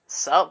fact,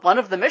 one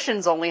of the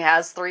missions only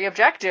has 3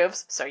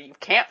 objectives, so you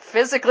can't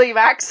physically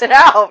max it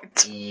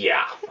out.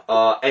 Yeah.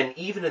 And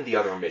even in the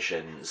other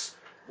missions,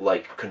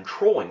 like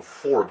controlling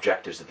 4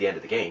 objectives at the end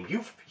of the game,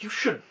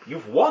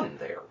 you've won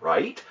there,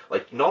 right?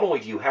 Like, not only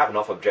do you have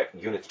enough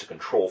units to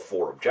control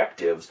 4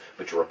 objectives,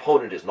 but your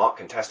opponent is not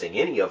contesting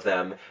any of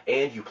them,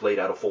 and you played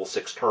out a full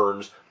 6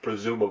 turns,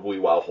 presumably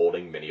while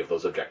holding many of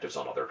those objectives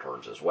on other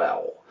turns as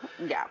well.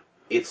 Yeah.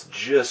 It's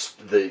just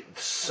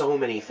so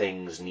many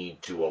things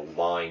need to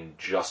align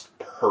just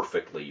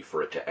perfectly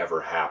for it to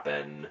ever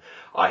happen.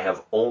 I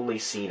have only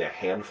seen a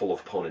handful of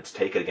opponents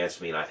take it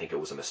against me, and I think it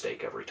was a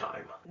mistake every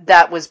time.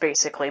 That was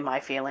basically my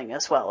feeling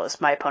as well,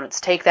 as my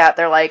opponents take that,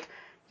 they're like,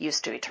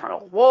 used to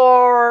Eternal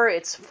War,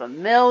 it's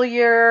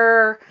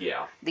familiar.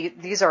 Yeah.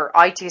 These are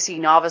ITC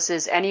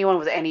novices. Anyone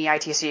with any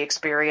ITC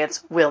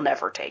experience will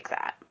never take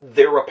that.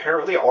 There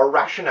apparently are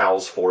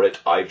rationales for it.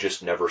 I've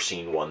just never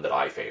seen one that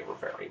I favor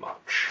very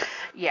much.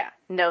 Yeah,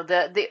 no,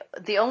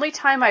 the only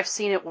time I've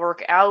seen it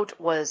work out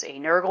was a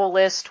Nurgle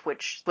list,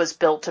 which was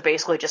built to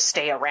basically just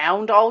stay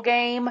around all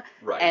game,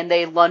 Right. and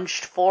they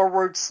lunged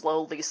forward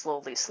slowly,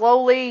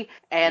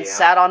 and Yeah.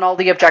 sat on all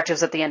the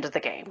objectives at the end of the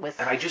game.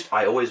 And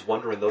I always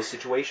wonder in those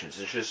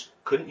situations, it's just,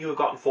 couldn't you have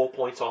gotten full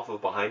points off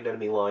of behind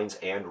enemy lines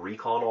and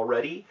recon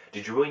already?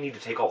 Did you really need to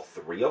take all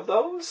 3 of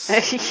those?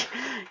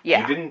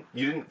 Yeah. You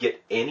didn't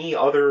get any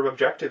other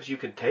objectives you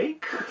could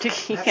take?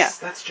 Yeah.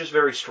 That's just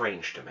very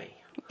strange to me.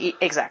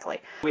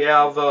 Exactly. We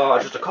have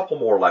just a couple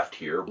more left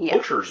here. Yeah.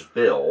 Butcher's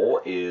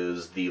Bill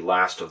is the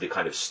last of the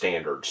kind of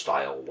standard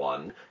style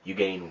one. You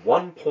gain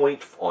 1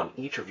 point on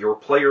each of your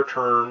player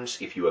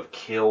turns if you have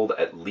killed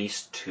at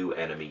least 2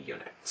 enemy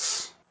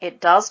units. It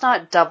does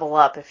not double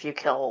up if you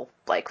kill,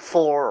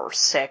 4 or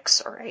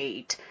 6 or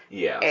 8.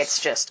 Yes. It's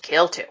just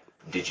kill 2.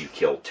 Did you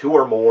kill 2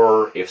 or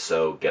more? If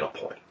so, get a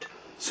point.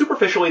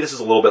 Superficially, this is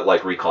a little bit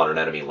like Recon and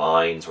Enemy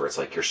Lines, where it's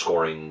like you're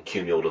scoring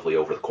cumulatively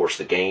over the course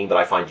of the game, but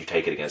I find you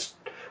take it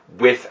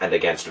with and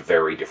against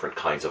very different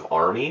kinds of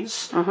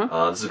armies.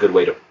 Mm-hmm. This is a good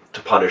way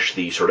to punish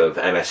the sort of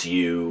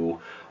MSU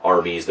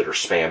armies that are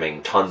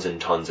spamming tons and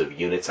tons of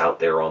units out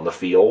there on the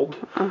field.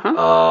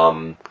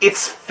 Mm-hmm.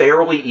 It's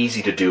fairly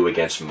easy to do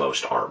against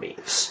most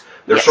armies.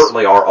 There Yes.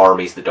 certainly are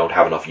armies that don't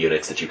have enough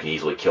units that you can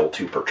easily kill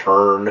 2 per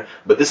turn,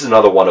 but this is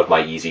another one of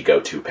my easy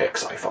go-to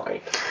picks, I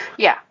find.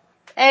 Yeah.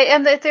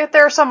 And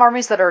there are some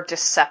armies that are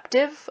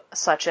deceptive,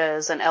 such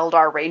as an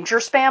Eldar Ranger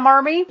spam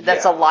army.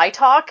 That's Yeah. a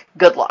Lytok.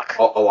 Good luck.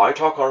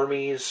 Lytok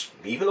armies,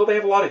 even though they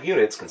have a lot of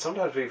units, can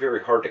sometimes be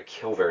very hard to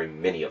kill very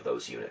many of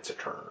those units a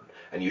turn.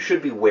 And you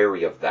should be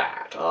wary of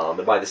that.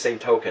 And by the same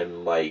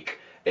token, like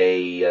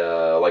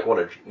one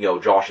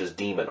of Josh's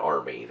demon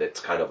army,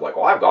 that's kind of like,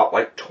 well, I've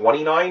got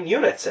 29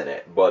 units in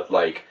it, but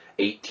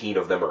 18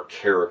 of them are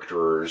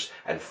characters,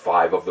 and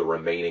 5 of the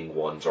remaining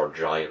ones are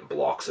giant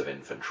blocks of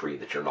infantry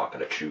that you're not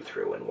going to chew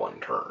through in 1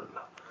 turn.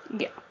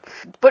 Yeah.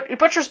 But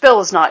Butcher's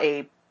Bill is not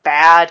a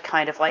bad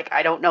kind of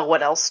I don't know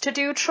what else to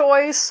do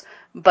choice,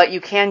 but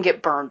you can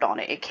get burned on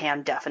it. It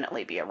can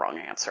definitely be a wrong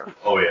answer.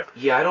 Oh, yeah.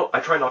 Yeah, I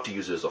try not to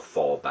use it as a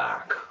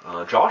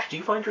fallback. Josh, do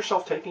you find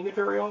yourself taking it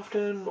very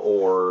often,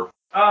 or...?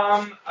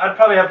 I'd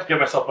probably have to give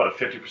myself about a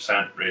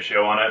 50%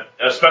 ratio on it,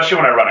 especially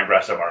when I run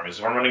aggressive armies.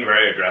 If I'm running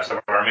very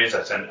aggressive armies,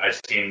 I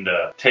seem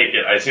to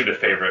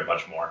favor it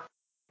much more.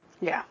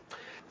 Yeah.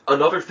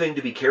 Another thing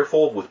to be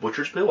careful of with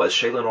Butcher's Bill, as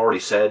Shaylin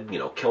already said,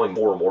 killing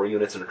 4 or more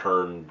units in a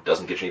turn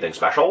doesn't get you anything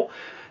special.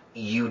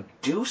 You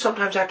do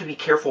sometimes have to be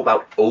careful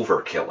about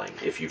overkilling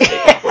if you've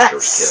taken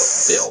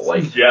Butcher's Bill.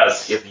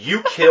 Yes. If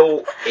you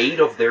kill 8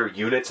 of their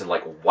units and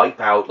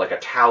wipe out a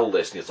Tau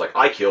list, and it's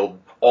I killed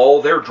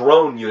all their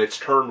drone units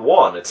turn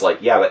 1. It's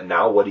yeah, but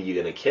now what are you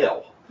going to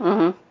kill?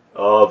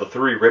 Mm-hmm. The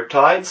 3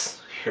 Riptides?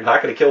 You're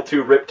not going to kill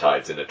 2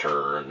 Riptides in a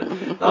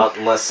turn. Not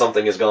unless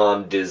something has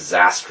gone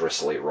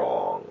disastrously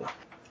wrong.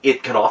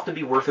 It can often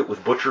be worth it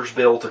with Butcher's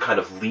Bill to kind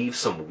of leave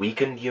some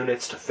weakened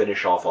units to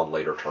finish off on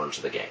later turns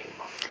of the game.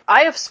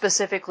 I have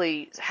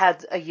specifically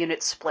had a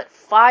unit split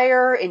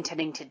fire,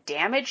 intending to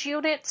damage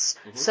units,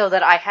 so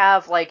that I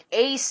have,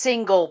 a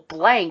single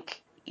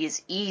blank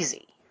is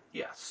easy.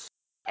 Yes.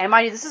 And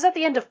mind you, this is at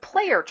the end of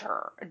player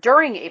turn,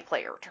 during a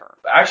player turn.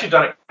 I've actually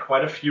done it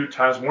quite a few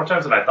times, more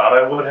times than I thought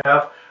I would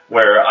have,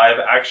 where I've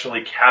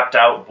actually capped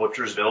out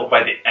Butcher's Bill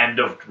by the end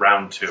of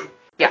round 2. Yeah.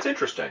 That's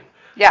interesting.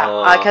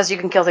 Yeah, because you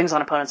can kill things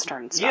on opponent's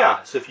turns. So.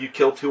 Yeah, so if you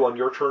kill 2 on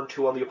your turn,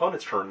 2 on the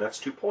opponent's turn, that's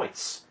 2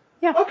 points.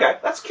 Yeah. Okay,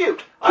 that's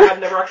cute. I have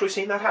never actually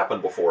seen that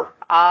happen before.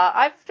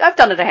 I've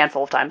done it a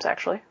handful of times,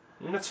 actually.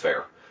 That's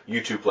fair.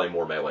 You 2 play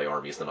more melee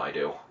armies than I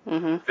do.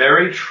 Mm-hmm.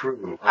 Very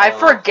true. I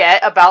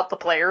forget about the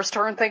player's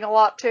turn thing a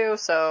lot, too,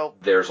 so...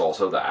 There's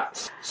also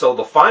that. So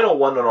the final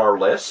one on our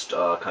list,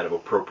 kind of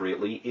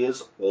appropriately,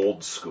 is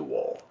Old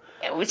School.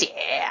 Oh,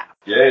 yeah.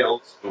 Yay,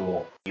 old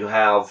school. You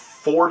have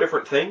 4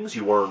 different things.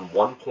 You earn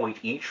 1 point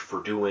each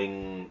for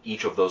doing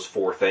each of those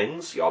 4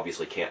 things. You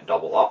obviously can't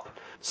double up.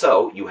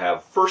 So you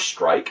have First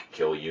Strike,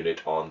 kill a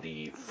unit on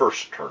the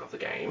first turn of the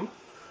game.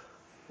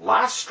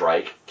 Last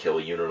Strike, kill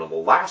a unit on the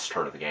last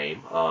turn of the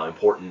game.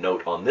 Important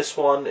note on this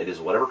one, it is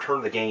whatever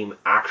turn the game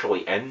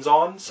actually ends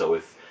on. So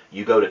if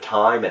you go to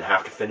time and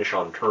have to finish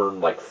on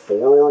turn 4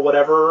 or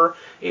whatever,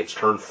 it's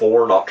turn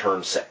 4, not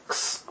turn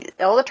 6.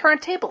 All the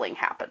turntabling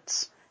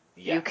happens.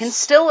 Yes. You can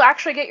still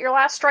actually get your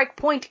last strike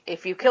point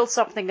if you kill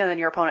something and then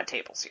your opponent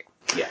tables you.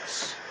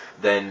 Yes.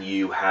 Then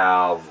you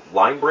have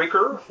Line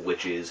Breaker,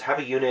 which is have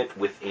a unit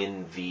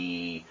within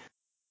the...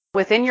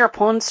 Within your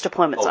opponent's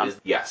deployment zone.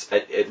 Yes.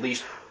 At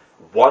least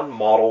one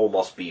model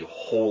must be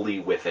wholly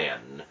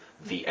within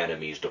the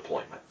enemy's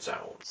deployment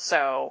zone.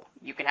 So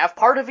you can have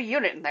part of a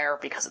unit in there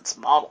because it's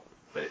model.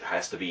 But it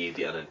has to be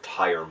an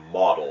entire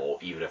model,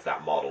 even if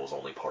that model is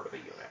only part of a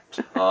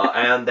unit.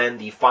 And then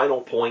the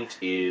final point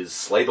is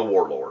slay the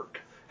warlord.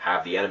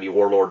 Have the enemy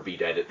warlord be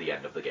dead at the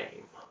end of the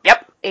game.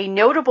 Yep. A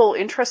notable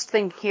interest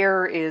thing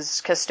here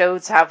is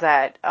Custodes have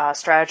that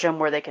stratagem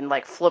where they can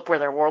flip where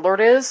their warlord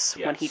is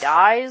when he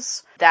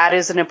dies. That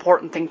is an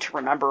important thing to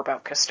remember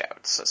about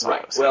Custodes.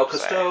 Right. Well,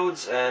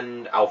 Custodes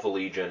and Alpha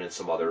Legion and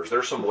some others,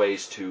 there's some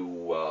ways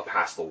to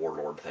pass the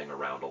warlord thing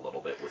around a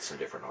little bit with some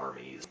different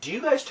armies. Do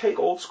you guys take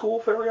old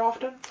school very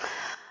often?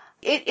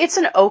 It's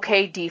an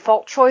okay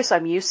default choice.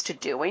 I'm used to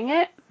doing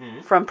it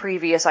from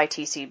previous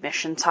ITC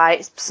mission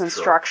types and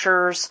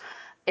structures.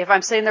 If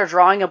I'm sitting there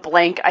drawing a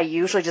blank, I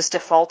usually just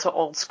default to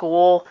old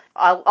school.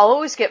 I'll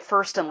always get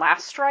first and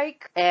last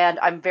strike, and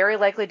I'm very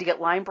likely to get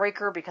line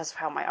breaker because of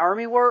how my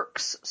army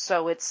works.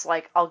 So it's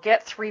I'll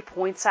get 3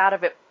 points out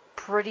of it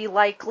pretty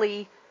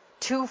likely,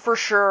 2 for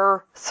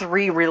sure,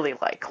 3 really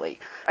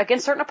likely.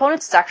 Against certain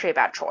opponents, it's actually a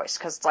bad choice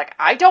because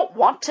I don't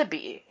want to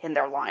be in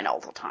their line all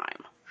the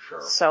time.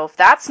 Sure. So if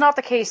that's not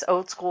the case,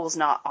 old school is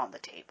not on the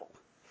table.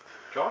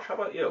 Josh, how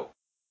about you?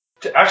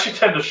 To actually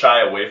tend to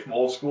shy away from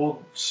old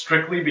school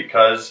strictly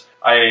because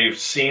I've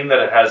seen that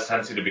it has a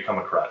tendency to become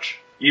a crutch.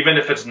 Even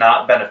if it's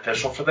not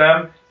beneficial for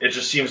them, it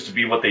just seems to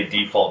be what they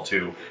default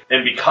to.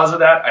 And because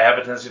of that, I have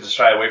a tendency to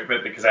shy away from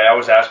it because I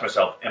always ask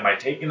myself, am I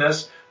taking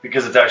this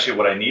because it's actually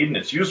what I need and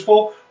it's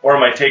useful, or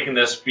am I taking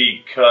this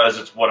because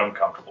it's what I'm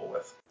comfortable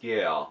with?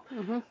 Yeah.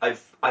 Mm-hmm.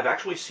 I've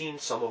actually seen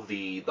some of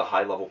the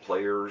high-level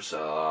players,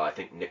 I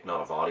think Nick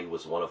Nanavati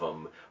was one of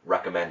them,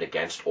 recommend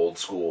against old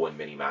school in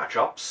mini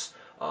matchups.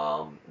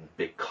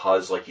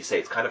 Because, like you say,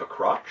 it's kind of a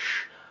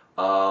crutch.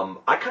 I'm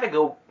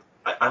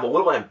a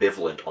little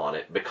ambivalent on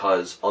it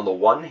because, on the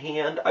one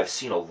hand, I've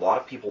seen a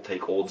lot of people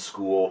take old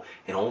school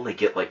and only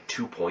get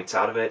 2 points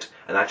out of it,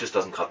 and that just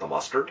doesn't cut the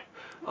mustard.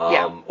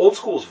 Old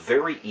school is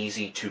very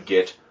easy to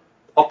get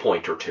a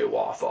point or two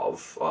off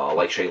of.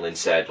 Like Shaylin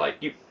said,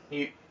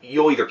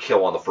 you'll either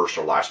kill on the first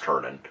or last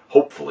turn, and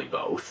hopefully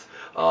both.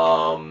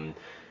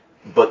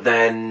 But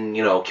then,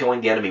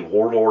 killing the enemy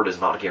warlord is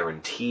not a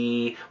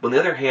guarantee. But on the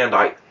other hand,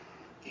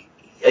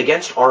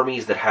 against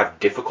armies that have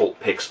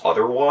difficult picks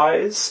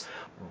otherwise,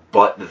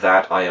 but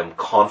that I am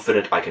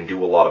confident I can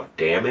do a lot of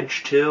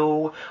damage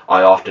to,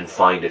 I often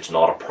find it's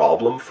not a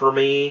problem for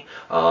me,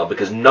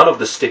 because none of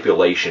the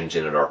stipulations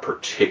in it are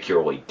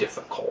particularly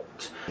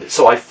difficult.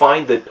 So I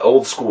find that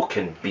old school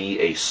can be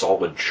a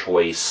solid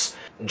choice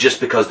just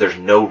because there's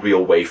no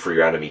real way for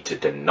your enemy to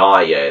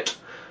deny it.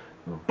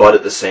 But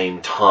at the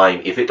same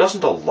time, if it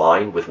doesn't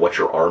align with what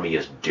your army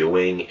is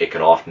doing, it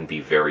can often be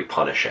very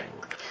punishing.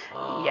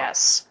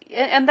 Yes.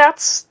 And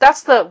that's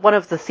one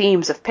of the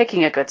themes of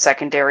picking a good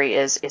secondary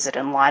is it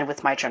in line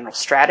with my general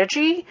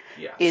strategy?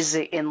 Yes. Is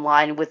it in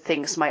line with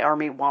things my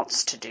army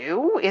wants to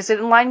do? Is it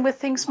in line with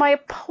things my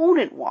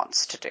opponent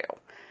wants to do?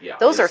 Yeah,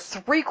 Those are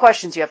 3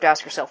 questions you have to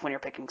ask yourself when you're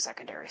picking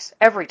secondaries.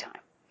 Every time.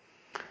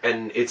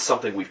 And it's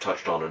something we've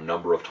touched on a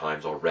number of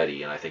times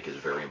already, and I think is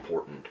very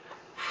important.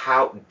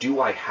 How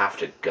do I have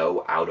to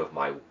go out of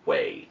my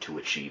way to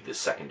achieve this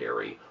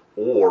secondary?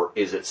 Or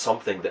is it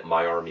something that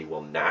my army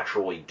will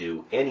naturally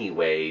do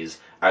anyways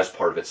as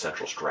part of its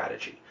central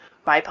strategy?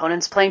 My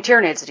opponent's playing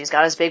Tyranids and he's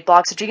got his big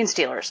blocks of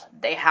Genestealers.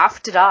 They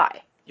have to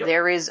die.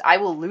 Yep. I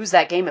will lose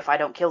that game if I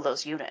don't kill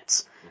those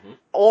units. Mm-hmm.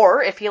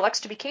 Or if he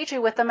elects to be cagey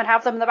with them and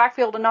have them in the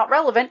backfield and not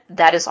relevant,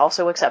 that is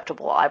also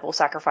acceptable. I will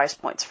sacrifice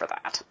points for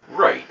that.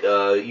 Right.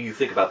 You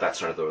think about that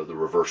sort of the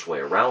reverse way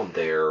around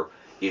there.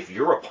 If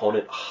your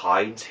opponent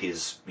hides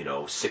his,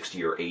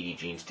 60 or 80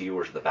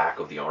 Genestealers at the back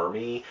of the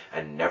army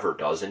and never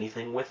does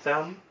anything with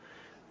them,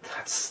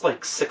 that's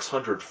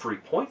 600 free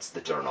points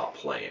that they're not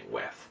playing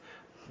with.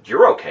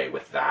 You're okay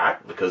with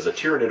that, because a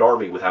Tyranid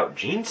army without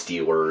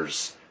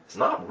Genestealers is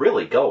not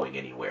really going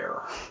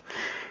anywhere.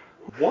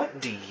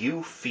 What do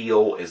you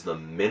feel is the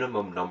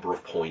minimum number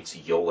of points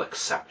you'll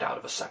accept out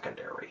of a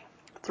secondary?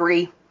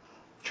 3.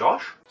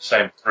 Josh?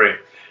 Same, 3.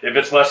 If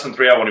it's less than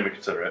 3, I won't even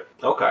consider it.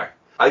 Okay.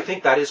 I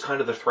think that is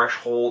kind of the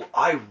threshold.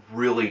 I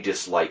really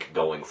dislike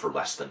going for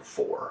less than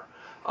 4.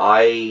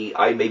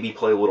 I maybe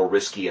play a little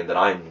risky in that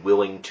I'm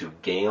willing to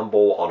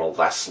gamble on a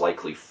less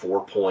likely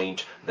 4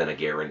 point than a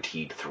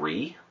guaranteed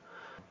 3.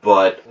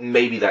 But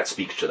maybe that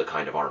speaks to the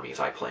kind of armies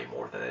I play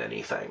more than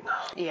anything.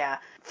 Yeah.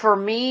 For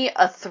me,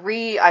 a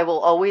 3 I will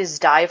always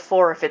dive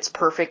for if it's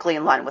perfectly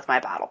in line with my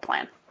battle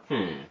plan.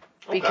 Okay.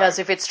 Because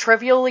if it's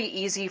trivially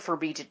easy for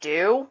me to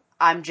do,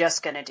 I'm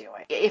just going to do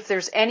it. If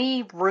there's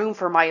any room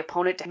for my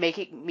opponent to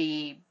make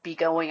me be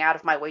going out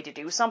of my way to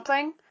do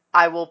something,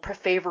 I will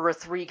favor a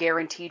 3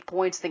 guaranteed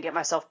points than get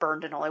myself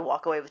burned and only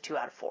walk away with 2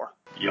 out of 4.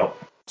 Yep.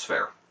 That's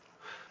fair.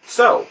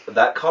 So,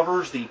 that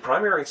covers the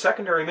primary and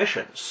secondary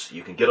missions.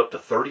 You can get up to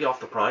 30 off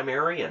the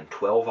primary and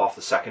 12 off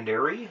the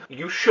secondary.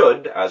 You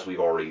should, as we've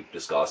already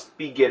discussed,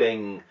 be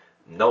getting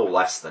no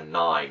less than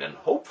 9, and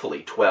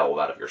hopefully 12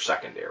 out of your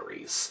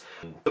secondaries.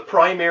 The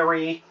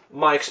primary,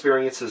 my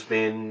experience has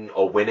been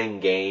a winning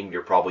game,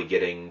 you're probably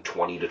getting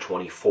 20 to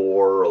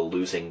 24. A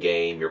losing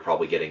game, you're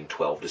probably getting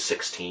 12 to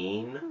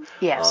 16.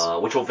 Yes.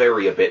 Which will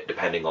vary a bit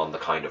depending on the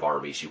kind of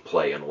armies you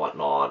play and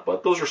whatnot,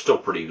 but those are still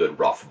pretty good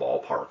rough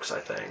ballparks, I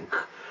think.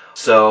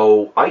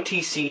 So,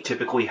 ITC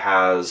typically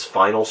has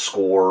final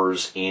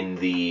scores in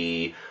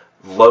the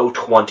low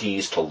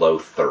 20s to low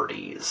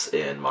 30s,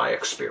 in my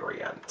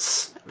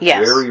experience.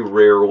 Yes. Very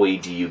rarely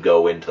do you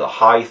go into the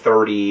high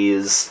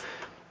 30s.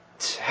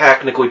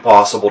 Technically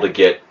possible to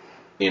get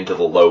into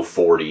the low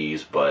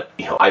 40s, but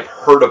I've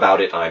heard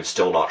about it and I'm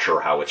still not sure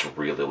how it's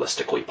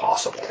realistically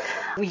possible.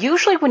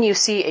 Usually when you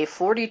see a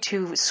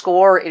 42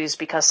 score, it is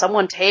because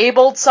someone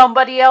tabled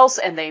somebody else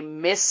and they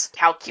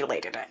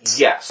miscalculated it.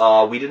 Yes.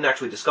 We didn't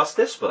actually discuss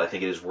this, but I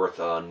think it is worth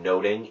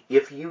noting.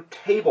 If you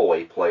table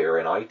a player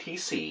in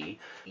ITC,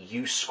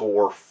 you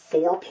score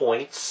 4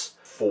 points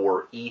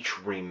for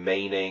each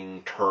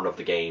remaining turn of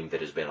the game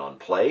that has been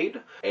unplayed,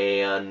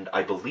 and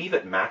I believe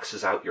it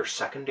maxes out your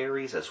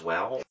secondaries as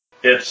well.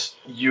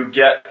 You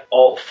get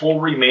all full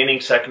remaining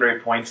secondary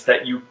points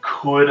that you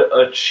could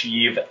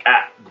achieve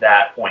at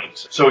that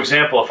point. So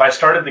example, if I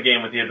started the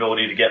game with the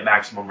ability to get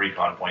maximum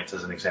recon points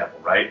as an example,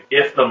 right?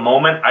 If the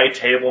moment I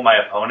table my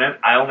opponent,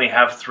 I only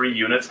have 3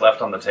 units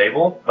left on the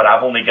table, but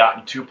I've only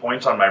gotten 2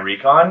 points on my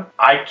recon,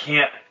 I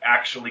can't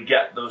actually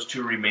get those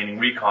 2 remaining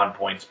recon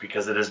points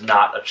because it is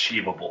not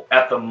achievable.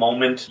 At the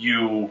moment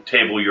you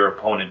table your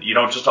opponent, you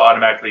don't just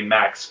automatically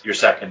max your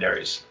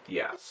secondaries.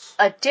 Yes.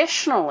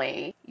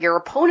 Additionally, your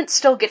opponent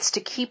still gets to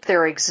keep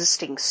their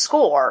existing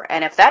score,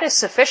 and if that is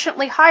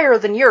sufficiently higher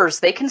than yours,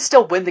 they can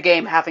still win the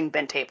game having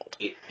been tabled.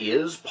 It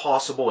is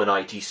possible in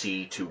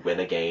ITC to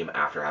win a game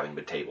after having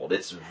been tabled.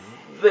 It's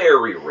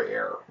very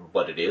rare,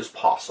 but it is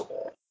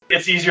possible.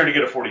 It's easier to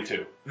get a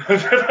 42.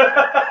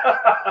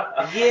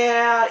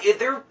 Yeah,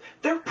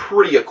 they're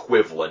pretty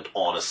equivalent,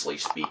 honestly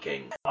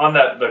speaking. On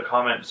the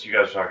comments you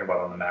guys were talking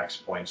about on the max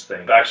points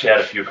thing, I've actually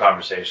had a few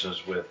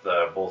conversations with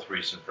both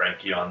Reese and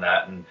Frankie on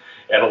that, and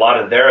at a lot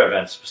of their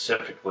events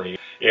specifically,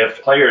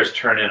 if players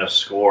turn in a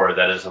score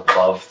that is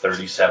above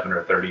 37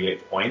 or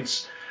 38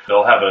 points,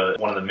 they'll have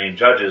one of the main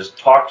judges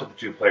talk to the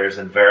 2 players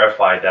and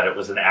verify that it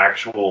was an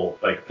actual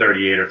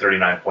 38 or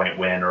 39 point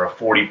win or a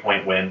 40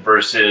 point win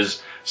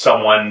versus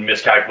someone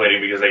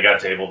miscalculating because they got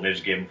tabled and they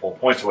just gave them full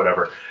points or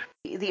whatever.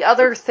 The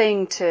other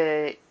thing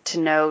to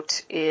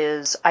note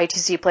is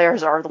ITC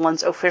players are the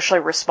ones officially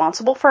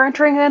responsible for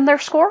entering in their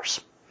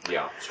scores.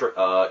 Yeah,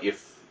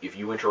 if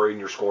you enter in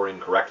your score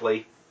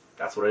incorrectly,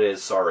 that's what it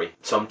is, sorry.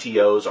 Some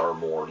TOs are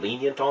more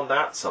lenient on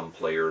that. Some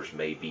players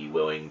may be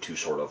willing to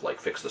sort of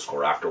fix the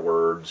score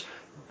afterwards,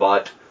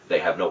 but they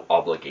have no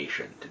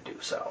obligation to do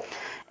so.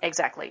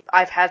 Exactly.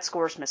 I've had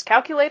scores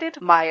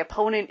miscalculated. My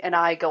opponent and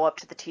I go up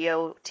to the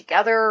TO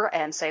together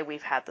and say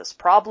we've had this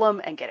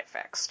problem and get it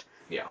fixed.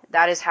 Yeah.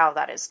 That is how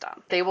that is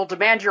done. They will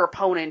demand your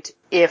opponent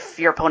if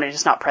your opponent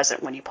is not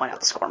present when you point out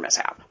the score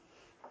mishap.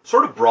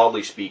 Sort of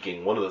broadly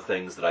speaking, one of the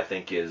things that I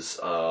think is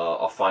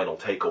a final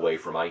takeaway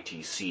from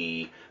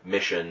ITC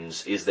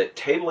missions is that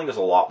tabling is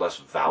a lot less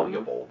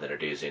valuable than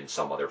it is in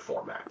some other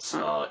formats.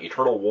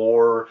 Eternal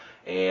War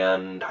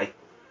and I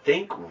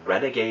think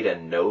Renegade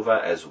and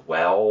Nova as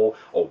well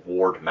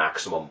award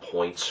maximum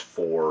points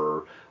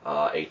for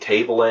a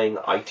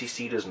tabling.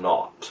 ITC does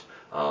not.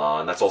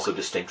 And that's also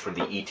distinct from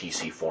the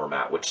ETC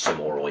format, which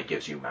similarly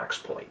gives you max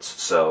points.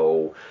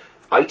 So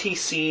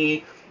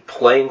ITC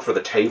playing for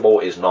the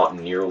table is not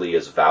nearly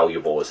as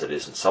valuable as it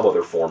is in some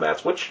other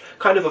formats, which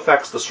kind of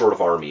affects the sort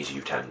of armies you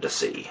tend to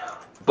see.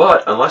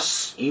 But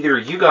unless either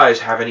you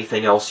guys have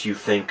anything else you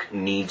think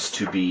needs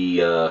to be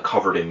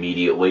covered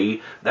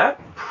immediately,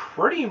 that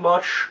pretty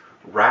much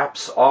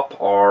wraps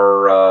up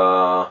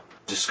our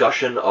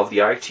discussion of the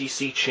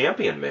ITC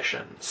champion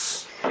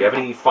missions. Do you have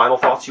any final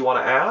thoughts you want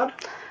to add?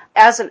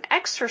 As an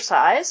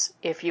exercise,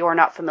 if you are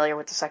not familiar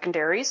with the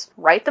secondaries,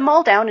 write them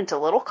all down into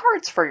little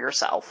cards for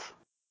yourself.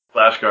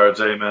 Flashcards,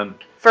 amen.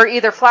 For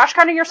either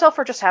flashcarding yourself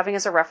or just having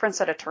as a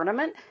reference at a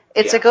tournament.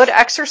 It's a good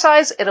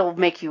exercise. It'll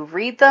make you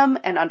read them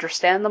and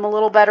understand them a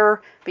little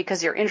better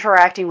because you're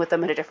interacting with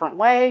them in a different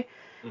way.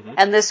 Mm-hmm.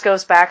 And this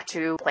goes back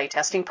to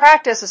playtesting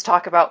practice, is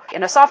talk about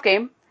in a soft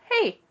game,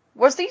 hey,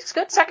 was these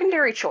good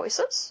secondary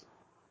choices?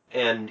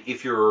 And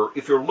if you're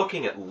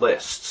looking at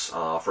lists,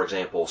 for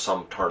example,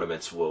 some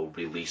tournaments will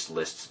release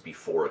lists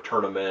before a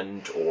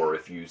tournament, or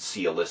if you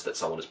see a list that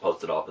someone has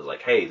posted up as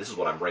hey, this is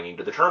what I'm bringing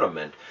to the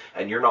tournament,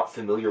 and you're not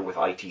familiar with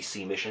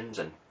ITC missions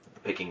and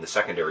picking the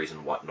secondaries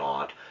and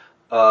whatnot,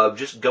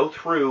 just go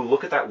through,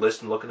 look at that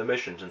list and look at the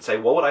missions and say,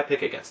 what would I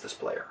pick against this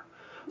player?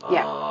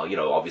 Yeah.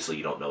 Obviously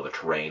you don't know the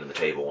terrain and the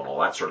table and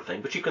all that sort of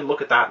thing, but you can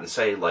look at that and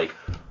say,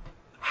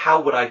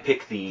 how would I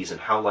pick these and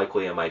how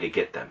likely am I to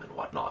get them and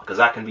whatnot? Because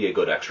that can be a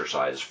good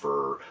exercise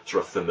for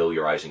sort of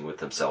familiarizing with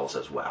themselves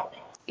as well.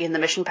 In the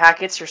mission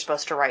packets, you're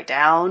supposed to write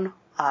down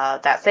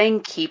that thing,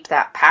 keep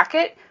that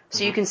packet,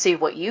 so you can see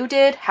what you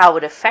did, how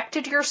it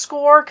affected your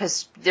score,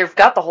 because they've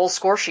got the whole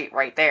score sheet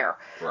right there,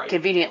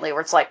 conveniently,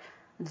 where it's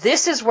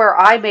this is where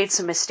I made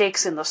some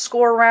mistakes in the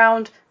score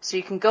round, so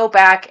you can go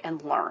back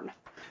and learn.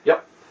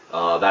 Yep.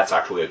 That's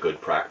actually a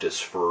good practice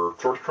for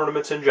sort of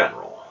tournaments in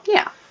general.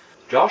 Yeah.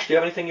 Josh, do you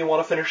have anything you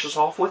want to finish us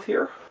off with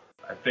here?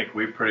 I think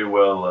we pretty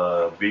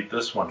well beat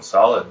this one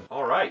solid.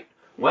 All right.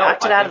 Well,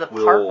 Knocked it out of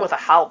the park with a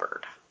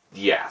halberd.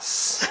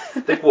 Yes. I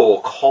think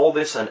we'll call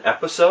this an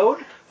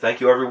episode.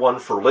 Thank you, everyone,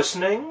 for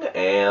listening,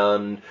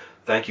 and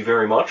thank you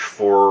very much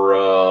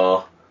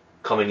for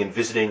coming and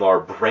visiting our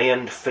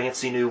brand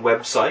fancy new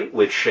website,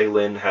 which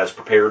Shaylin has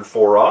prepared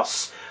for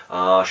us.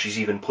 She's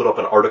even put up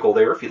an article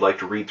there if you'd like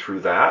to read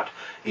through that.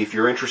 If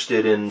you're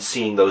interested in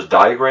seeing those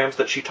diagrams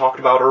that she talked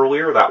about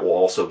earlier, that will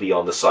also be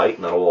on the site,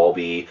 and that'll all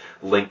be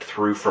linked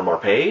through from our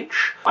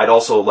page. I'd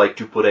also like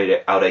to put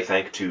out a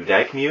thank to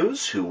Dank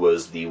Muse, who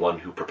was the one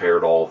who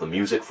prepared all of the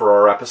music for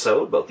our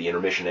episode, both the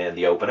intermission and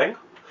the opening.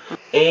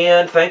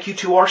 And thank you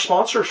to our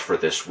sponsors for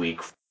this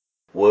week.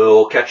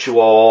 We'll catch you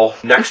all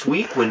next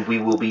week when we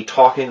will be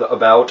talking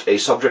about a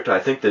subject I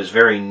think that is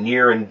very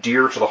near and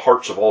dear to the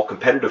hearts of all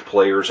competitive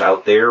players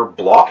out there,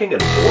 blocking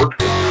and board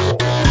control.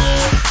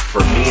 For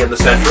me in the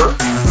center,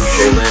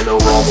 Shaylin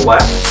over on the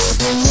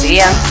left. See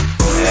ya.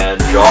 And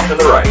Josh on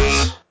the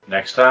right.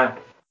 Next time.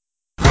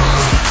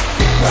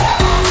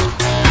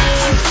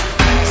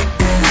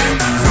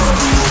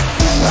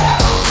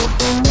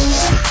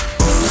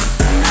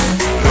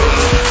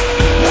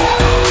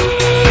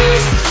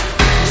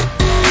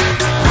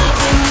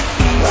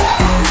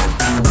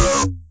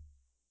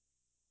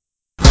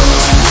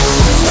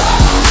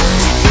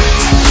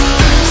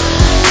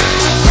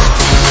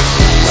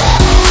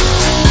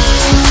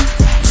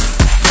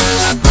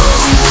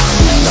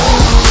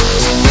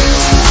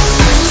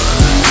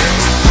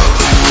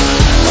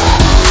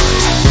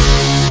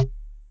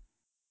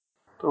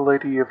 The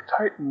Lady of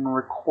Titan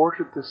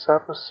recorded this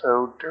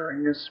episode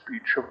during a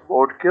speech of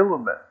Lord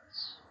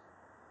Guilliman's.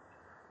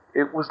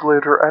 It was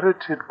later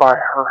edited by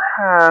her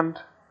hand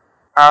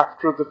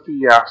after the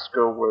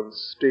fiasco where the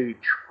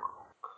stage